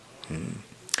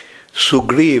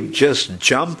 Sugriv just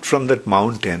jumped from that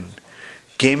mountain,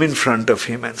 came in front of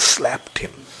him and slapped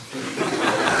him.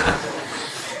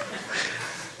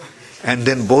 And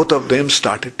then both of them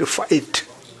started to fight.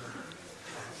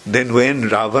 Then when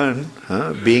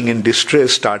Ravana, being in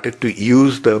distress, started to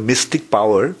use the mystic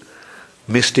power,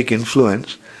 mystic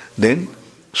influence, then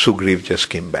Sugriv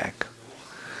just came back.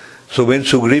 So when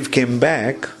Sugriv came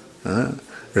back,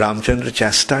 Ramchandra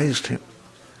chastised him.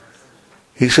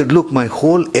 He said, look, my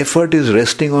whole effort is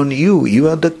resting on you. You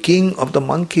are the king of the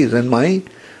monkeys, and my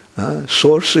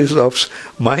sources of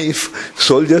my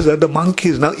soldiers are the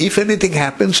monkeys. Now if anything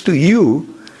happens to you,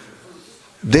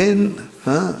 then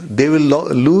they will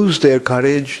lose their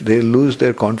courage, they will lose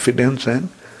their confidence, and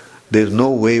there is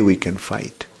no way we can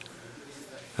fight.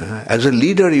 As a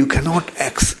leader, you cannot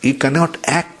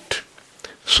act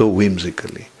so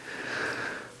whimsically.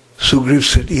 Sugriv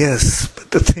said, yes,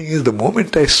 but the thing is, the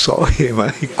moment I saw him,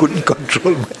 I couldn't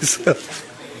control myself.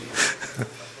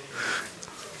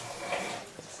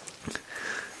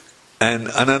 And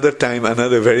another time,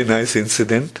 another very nice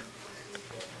incident.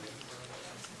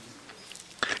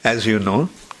 As you know,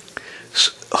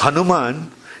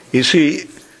 Hanuman, you see,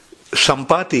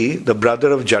 Sampati, the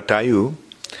brother of Jatayu,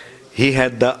 he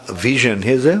had the vision.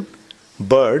 He's a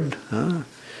bird.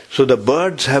 So the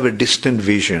birds have a distant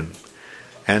vision.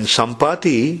 And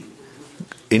Sampati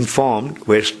informed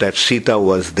that Sita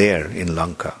was there in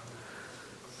Lanka.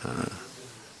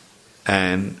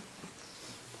 And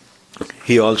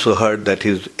he also heard that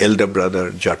his elder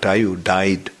brother Jatayu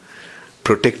died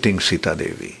protecting Sita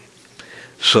Devi.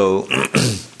 So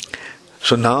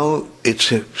now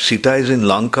Sita is in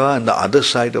Lanka and the other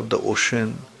side of the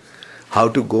ocean. How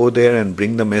to go there and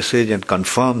bring the message and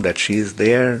confirm that she is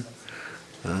there.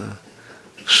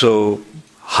 So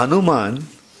Hanuman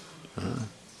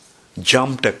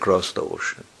jumped across the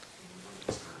ocean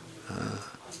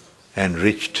and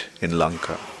reached in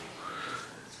Lanka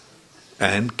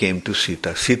and came to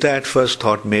Sita. Sita at first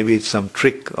thought maybe it's some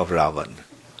trick of Ravana,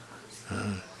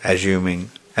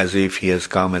 assuming as if he has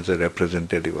come as a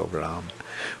representative of Ram.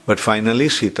 But finally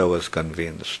Sita was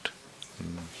convinced.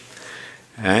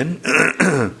 And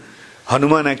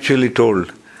Hanuman actually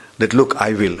told that, look,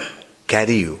 I will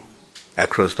carry you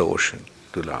across the ocean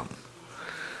to Ram.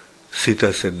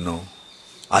 Sita said, no,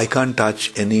 I can't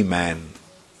touch any man,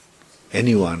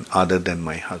 anyone other than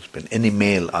my husband, any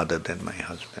male other than my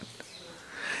husband.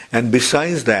 And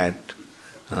besides that,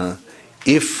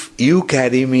 if you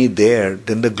carry me there,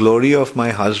 then the glory of my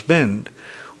husband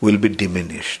will be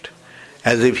diminished.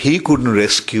 As if he couldn't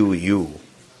rescue you.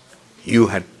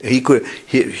 He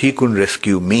couldn't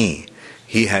rescue me.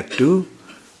 He had to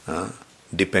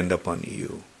depend upon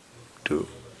you to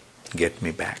get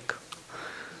me back.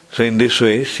 So in this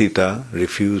way, Sita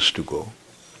refused to go.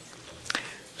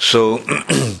 So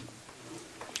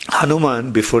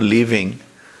Hanuman, before leaving,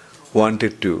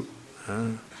 wanted to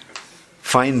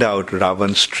find out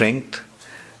Ravana's strength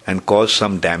and cause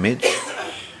some damage.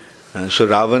 So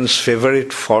Ravana's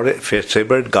favorite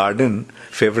garden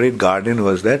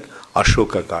was that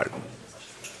Ashoka garden.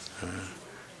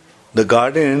 The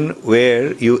garden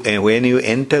where when you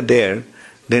enter there,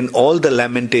 then all the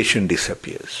lamentation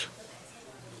disappears.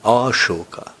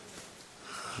 Ashoka.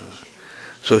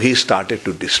 So he started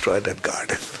to destroy that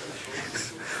garden,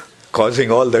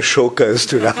 causing all the shokas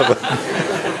to Ravana.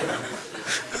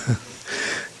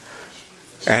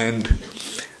 And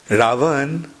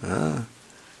Ravana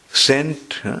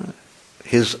sent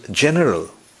his general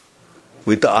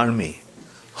with the army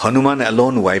Hanuman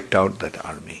alone wiped out that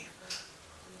army.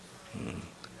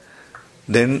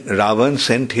 Then Ravana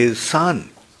sent his son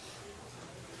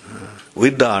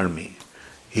with the army.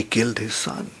 He killed his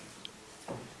son.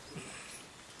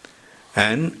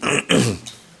 And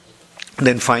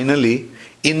then finally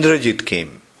Indrajit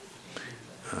came.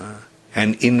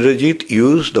 And Indrajit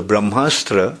used the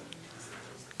Brahmastra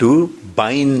to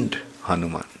bind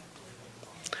Hanuman.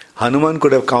 Hanuman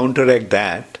could have counteracted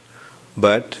that,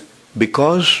 but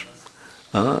because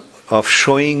of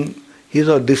showing, he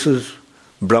thought this is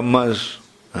Brahma's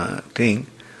thing,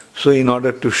 so in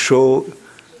order to show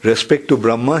respect to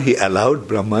Brahma, he allowed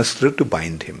Brahmastra to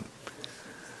bind him.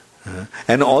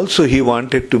 And also he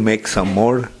wanted to make some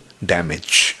more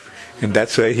damage. And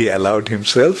that's why he allowed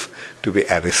himself to be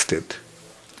arrested.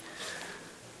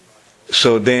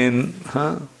 So then,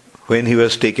 when he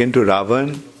was taken to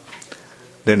Ravana,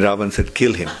 then Ravana said,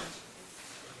 kill him.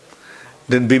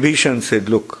 Then Vibhishan said,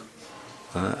 look,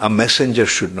 a messenger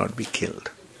should not be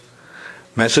killed.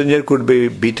 Messenger could be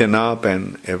beaten up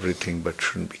and everything, but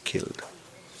shouldn't be killed.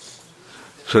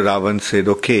 So Ravana said,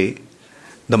 okay,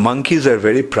 the monkeys are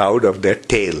very proud of their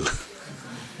tail.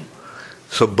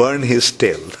 So burn his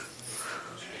tail.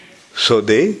 So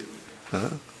they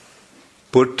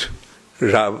put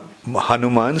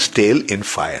Hanuman's tail in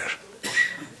fire.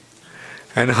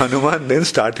 And Hanuman then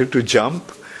started to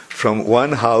jump from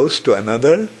one house to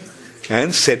another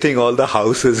and setting all the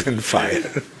houses in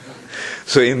fire.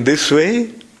 So in this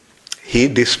way, he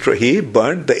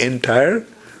burnt the entire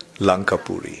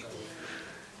Lankapuri.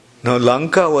 Now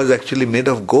Lanka was actually made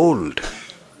of gold.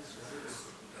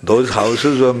 Those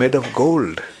houses were made of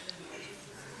gold.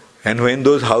 And when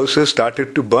those houses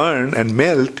started to burn and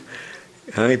melt,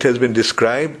 it has been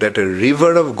described that a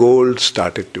river of gold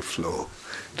started to flow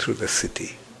through the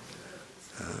city.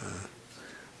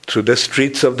 Through the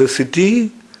streets of the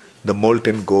city, the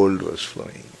molten gold was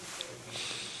flowing.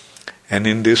 And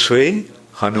in this way,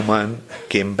 Hanuman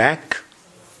came back.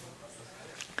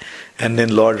 And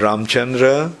then Lord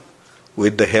Ramchandra,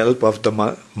 with the help of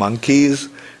the monkeys,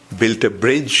 built a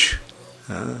bridge.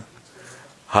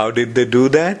 How did they do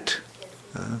that?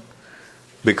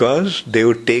 Because they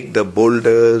would take the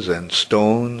boulders and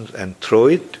stones and throw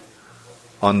it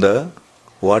on the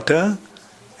water,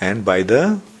 and by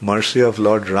the mercy of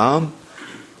Lord Ram,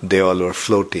 they all were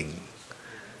floating.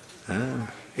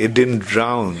 It didn't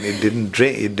drown, it didn't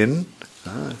drain,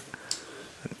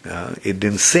 it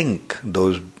didn't sink,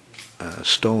 those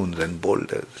stones and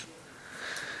boulders.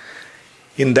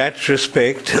 In that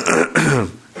respect,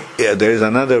 there is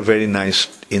another very nice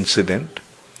incident.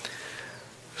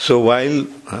 So while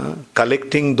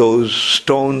collecting those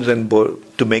stones and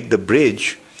to make the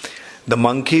bridge, the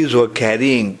monkeys were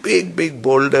carrying big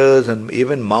boulders and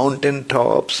even mountain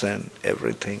tops and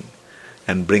everything,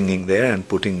 and bringing there and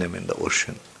putting them in the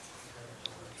ocean.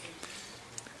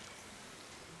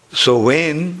 So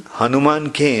when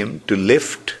Hanuman came to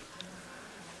lift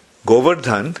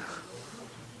Govardhan,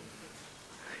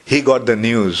 he got the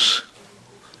news,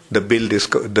 the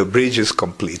bridge is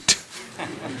complete.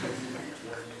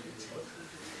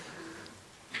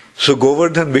 So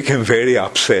Govardhan became very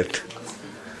upset.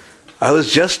 I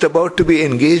was just about to be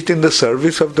engaged in the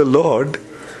service of the Lord,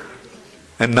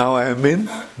 and now I am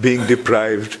being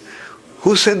deprived.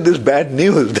 Who sent this bad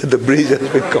news that the bridge has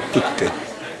been completed?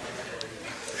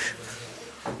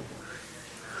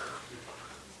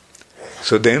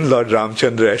 So then Lord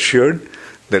Ramchandra assured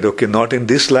that, okay, not in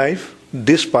this life,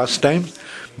 this pastime,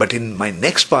 but in my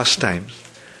next pastimes,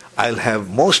 I'll have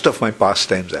most of my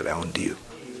pastimes around you.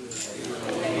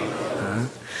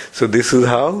 So this is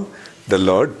how the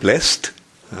Lord blessed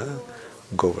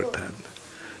Govardhan.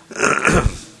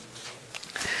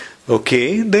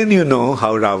 Okay, then you know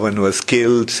how Ravana was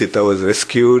killed, Sita was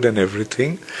rescued and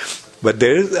everything. But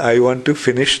I want to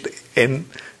end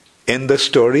the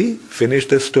story, finish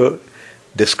the story,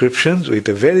 descriptions with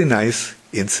a very nice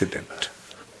incident.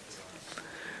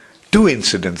 2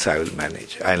 incidents I'll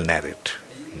narrate.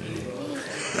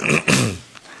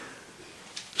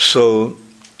 So,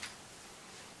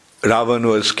 Ravana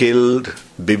was killed,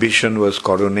 Vibhishan was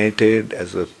coronated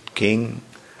as a king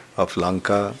of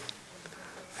Lanka,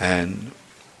 and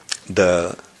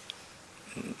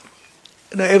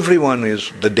everyone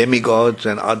is, the demigods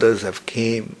and others have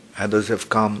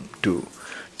come to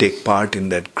take part in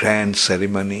that grand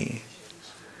ceremony.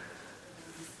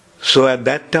 So at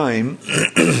that time,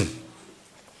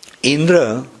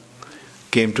 Indra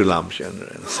came to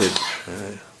Ramchandra and said,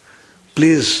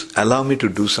 please allow me to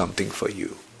do something for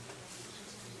you.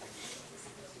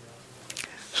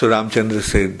 So Ramchandra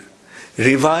said,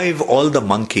 revive all the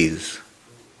monkeys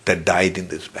that died in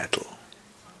this battle.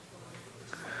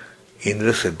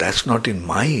 Indra said, that's not in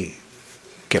my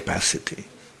capacity.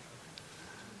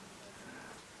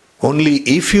 Only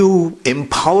if you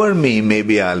empower me,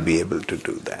 maybe I'll be able to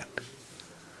do that.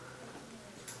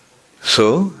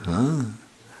 So,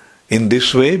 in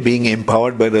this way, being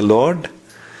empowered by the Lord,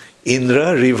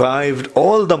 Indra revived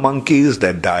all the monkeys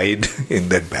that died in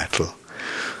that battle.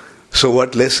 So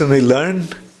what lesson we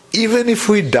learned? Even if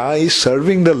we die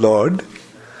serving the Lord,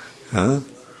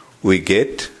 we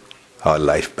get our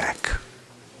life back.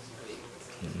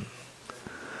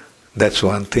 That's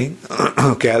one thing.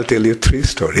 Okay, I'll tell you 3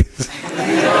 stories.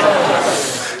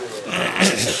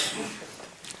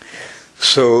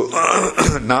 So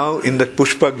now in the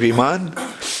Pushpak Viman,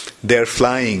 they're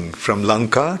flying from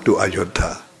Lanka to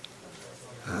Ayodhya.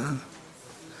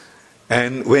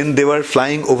 And when they were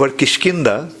flying over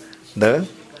Kishkinda, the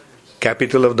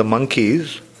capital of the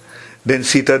monkeys, then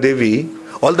Sita Devi,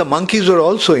 all the monkeys were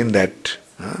also in that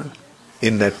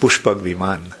Pushpak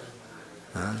Viman.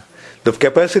 The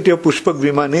capacity of Pushpak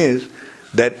Viman is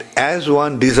that as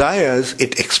one desires,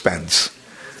 it expands.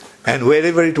 And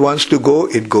wherever it wants to go,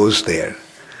 it goes there.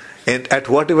 And at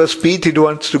whatever speed it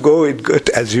wants to go, it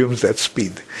assumes that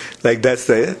speed. Like that's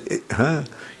the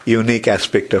unique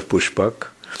aspect of Pushpak.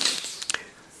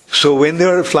 So when they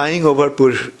were flying over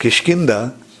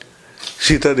Kishkinda,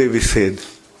 Sita Devi said,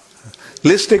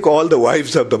 let's take all the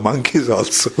wives of the monkeys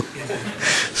also.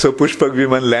 So Pushpak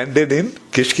Viman landed in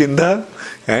Kishkinda,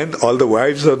 and all the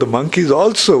wives of the monkeys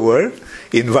also were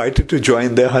invited to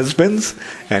join their husbands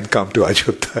and come to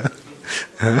Ayodhya.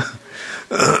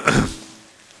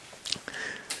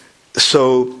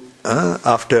 So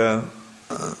after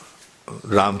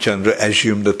Ramchandra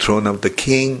assumed the throne of the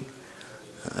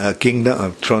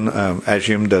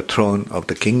assumed the throne of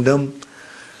the kingdom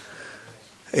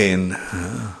in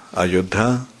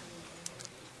Ayodhya,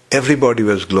 everybody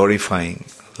was glorifying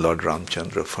Lord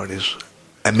Ramchandra for his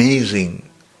amazing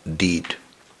deed.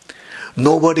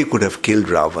 Nobody could have killed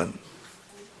Ravana.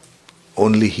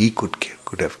 Only he could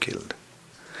have killed.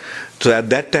 So at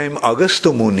that time,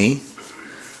 Agastya Muni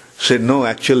said, no,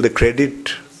 actually the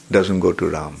credit doesn't go to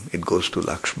Ram, it goes to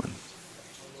Lakshman.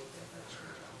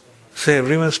 So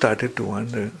everyone started to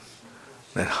wonder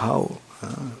that how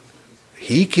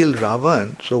he killed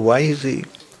Ravana, so why is he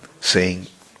saying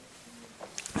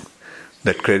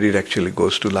that credit actually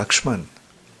goes to Lakshman?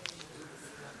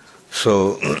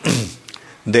 So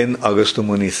then Agastya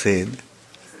Muni said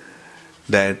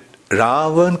that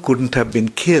Ravana couldn't have been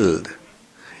killed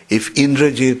if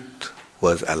Indrajit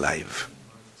was alive.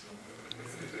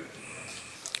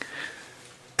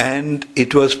 And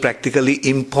it was practically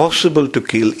impossible to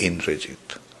kill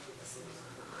Indrajit.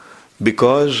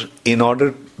 Because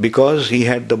he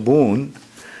had the boon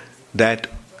that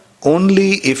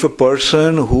only if a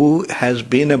person who has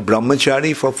been a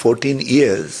brahmachari for 14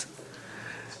 years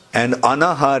and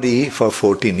anahari for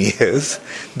 14 years,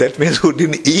 that means who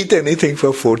didn't eat anything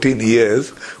for 14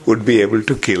 years, would be able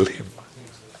to kill him.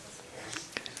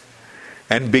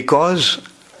 And because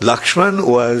Lakshman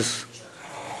was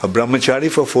a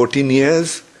brahmachari for 14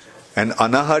 years and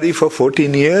anahari for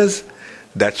 14 years,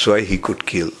 that's why he could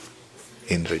kill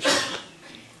Indrajit.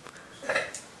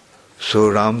 So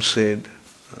Ram said,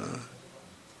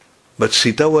 but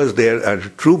Sita was there. A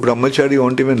true brahmachari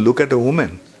won't even look at a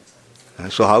woman.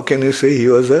 So how can you say he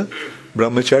was a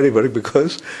brahmachari? But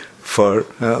because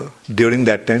during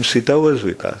that time Sita was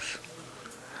with us.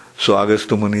 So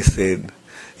Agastya Muni said,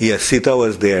 yes, Sita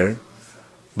was there,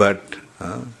 but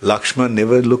Lakshman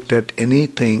never looked at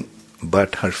anything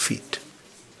but her feet.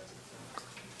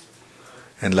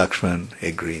 And Lakshman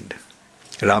agreed.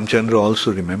 Ramchandra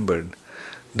also remembered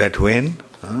that when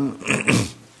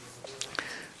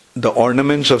the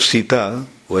ornaments of Sita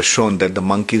were shown that the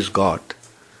monkeys got,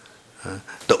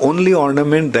 the only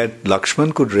ornament that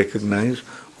Lakshman could recognize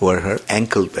were her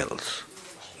ankle bells.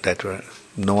 That were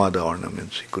no other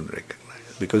ornaments he could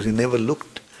recognize, because he never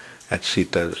looked at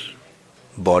Sita's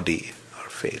body or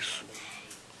face.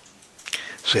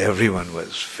 So everyone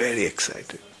was very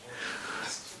excited.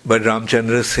 But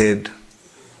Ramchandra said,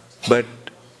 but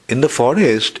in the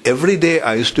forest, every day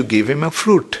I used to give him a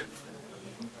fruit.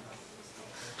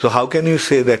 So how can you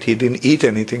say that he didn't eat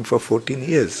anything for 14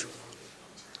 years?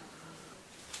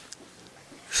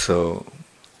 So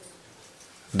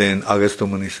then Agastya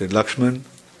Muni said, Lakshman,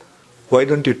 why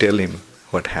don't you tell him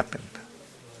what happened?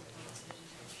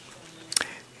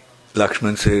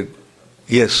 Lakshman said,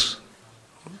 yes,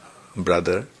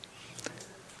 brother,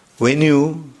 when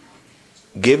you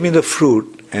gave me the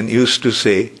fruit and used to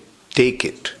say, take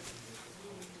it,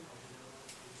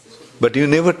 but you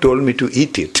never told me to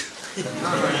eat it.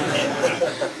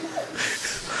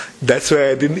 That's why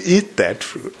I didn't eat that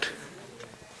fruit.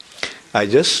 I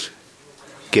just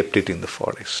kept it in the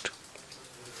forest.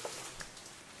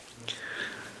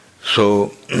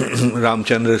 So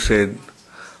Ramchandra said,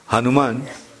 Hanuman,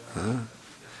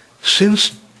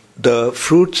 since the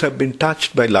fruits have been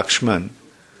touched by Lakshman,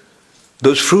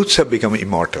 those fruits have become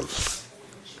immortal.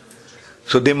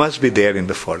 So they must be there in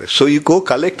the forest. So you go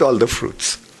collect all the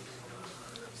fruits.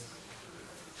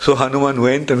 So Hanuman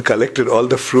went and collected all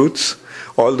the fruits.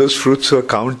 All those fruits were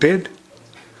counted.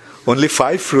 Only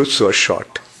 5 fruits were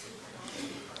short.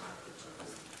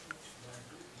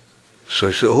 So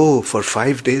he said, oh, for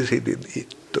 5 days he didn't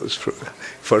eat those fruits.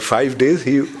 For 5 days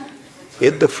he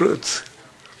ate the fruits.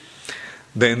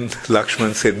 Then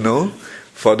Lakshman said, no,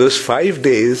 for those 5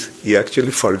 days he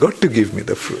actually forgot to give me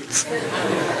the fruits.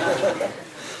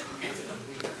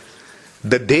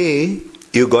 The day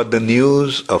you got the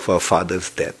news of our father's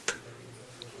death,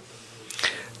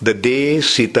 the day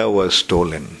Sita was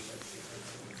stolen,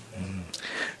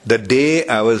 the day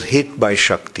I was hit by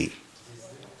Shakti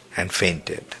and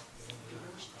fainted.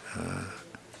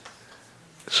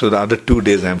 So the other 2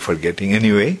 days I'm forgetting.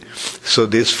 Anyway, so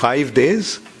these 5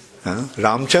 days,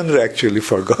 Ramchandra actually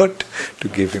forgot to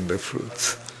give him the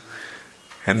fruits.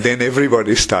 And then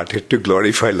everybody started to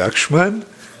glorify Lakshman,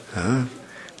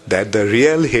 that the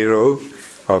real hero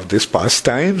of these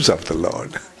pastimes of the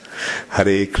Lord.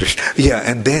 Hare Krishna. Yeah,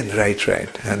 and then, right.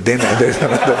 And then there's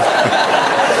another.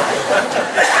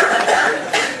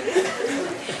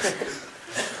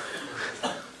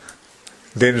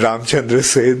 Then Ramchandra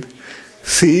said,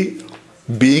 see,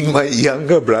 being my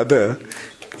younger brother,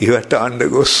 you have to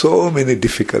undergo so many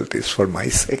difficulties for my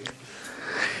sake.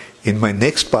 In my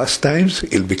next pastimes,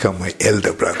 he'll become my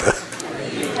elder brother.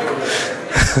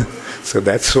 So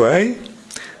that's why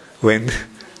when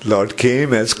Lord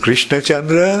came as Krishna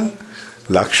Chandra,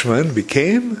 Lakshman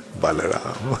became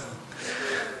Balaram.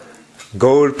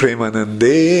 Gaur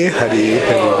Premanande Hari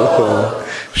Hari Bol.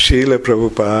 Srila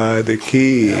Prabhupada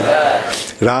ki.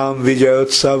 Ram Vijay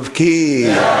Utsav ki.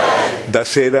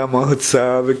 Dasera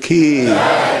Mahotsav ki.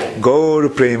 Gaur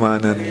Premanande.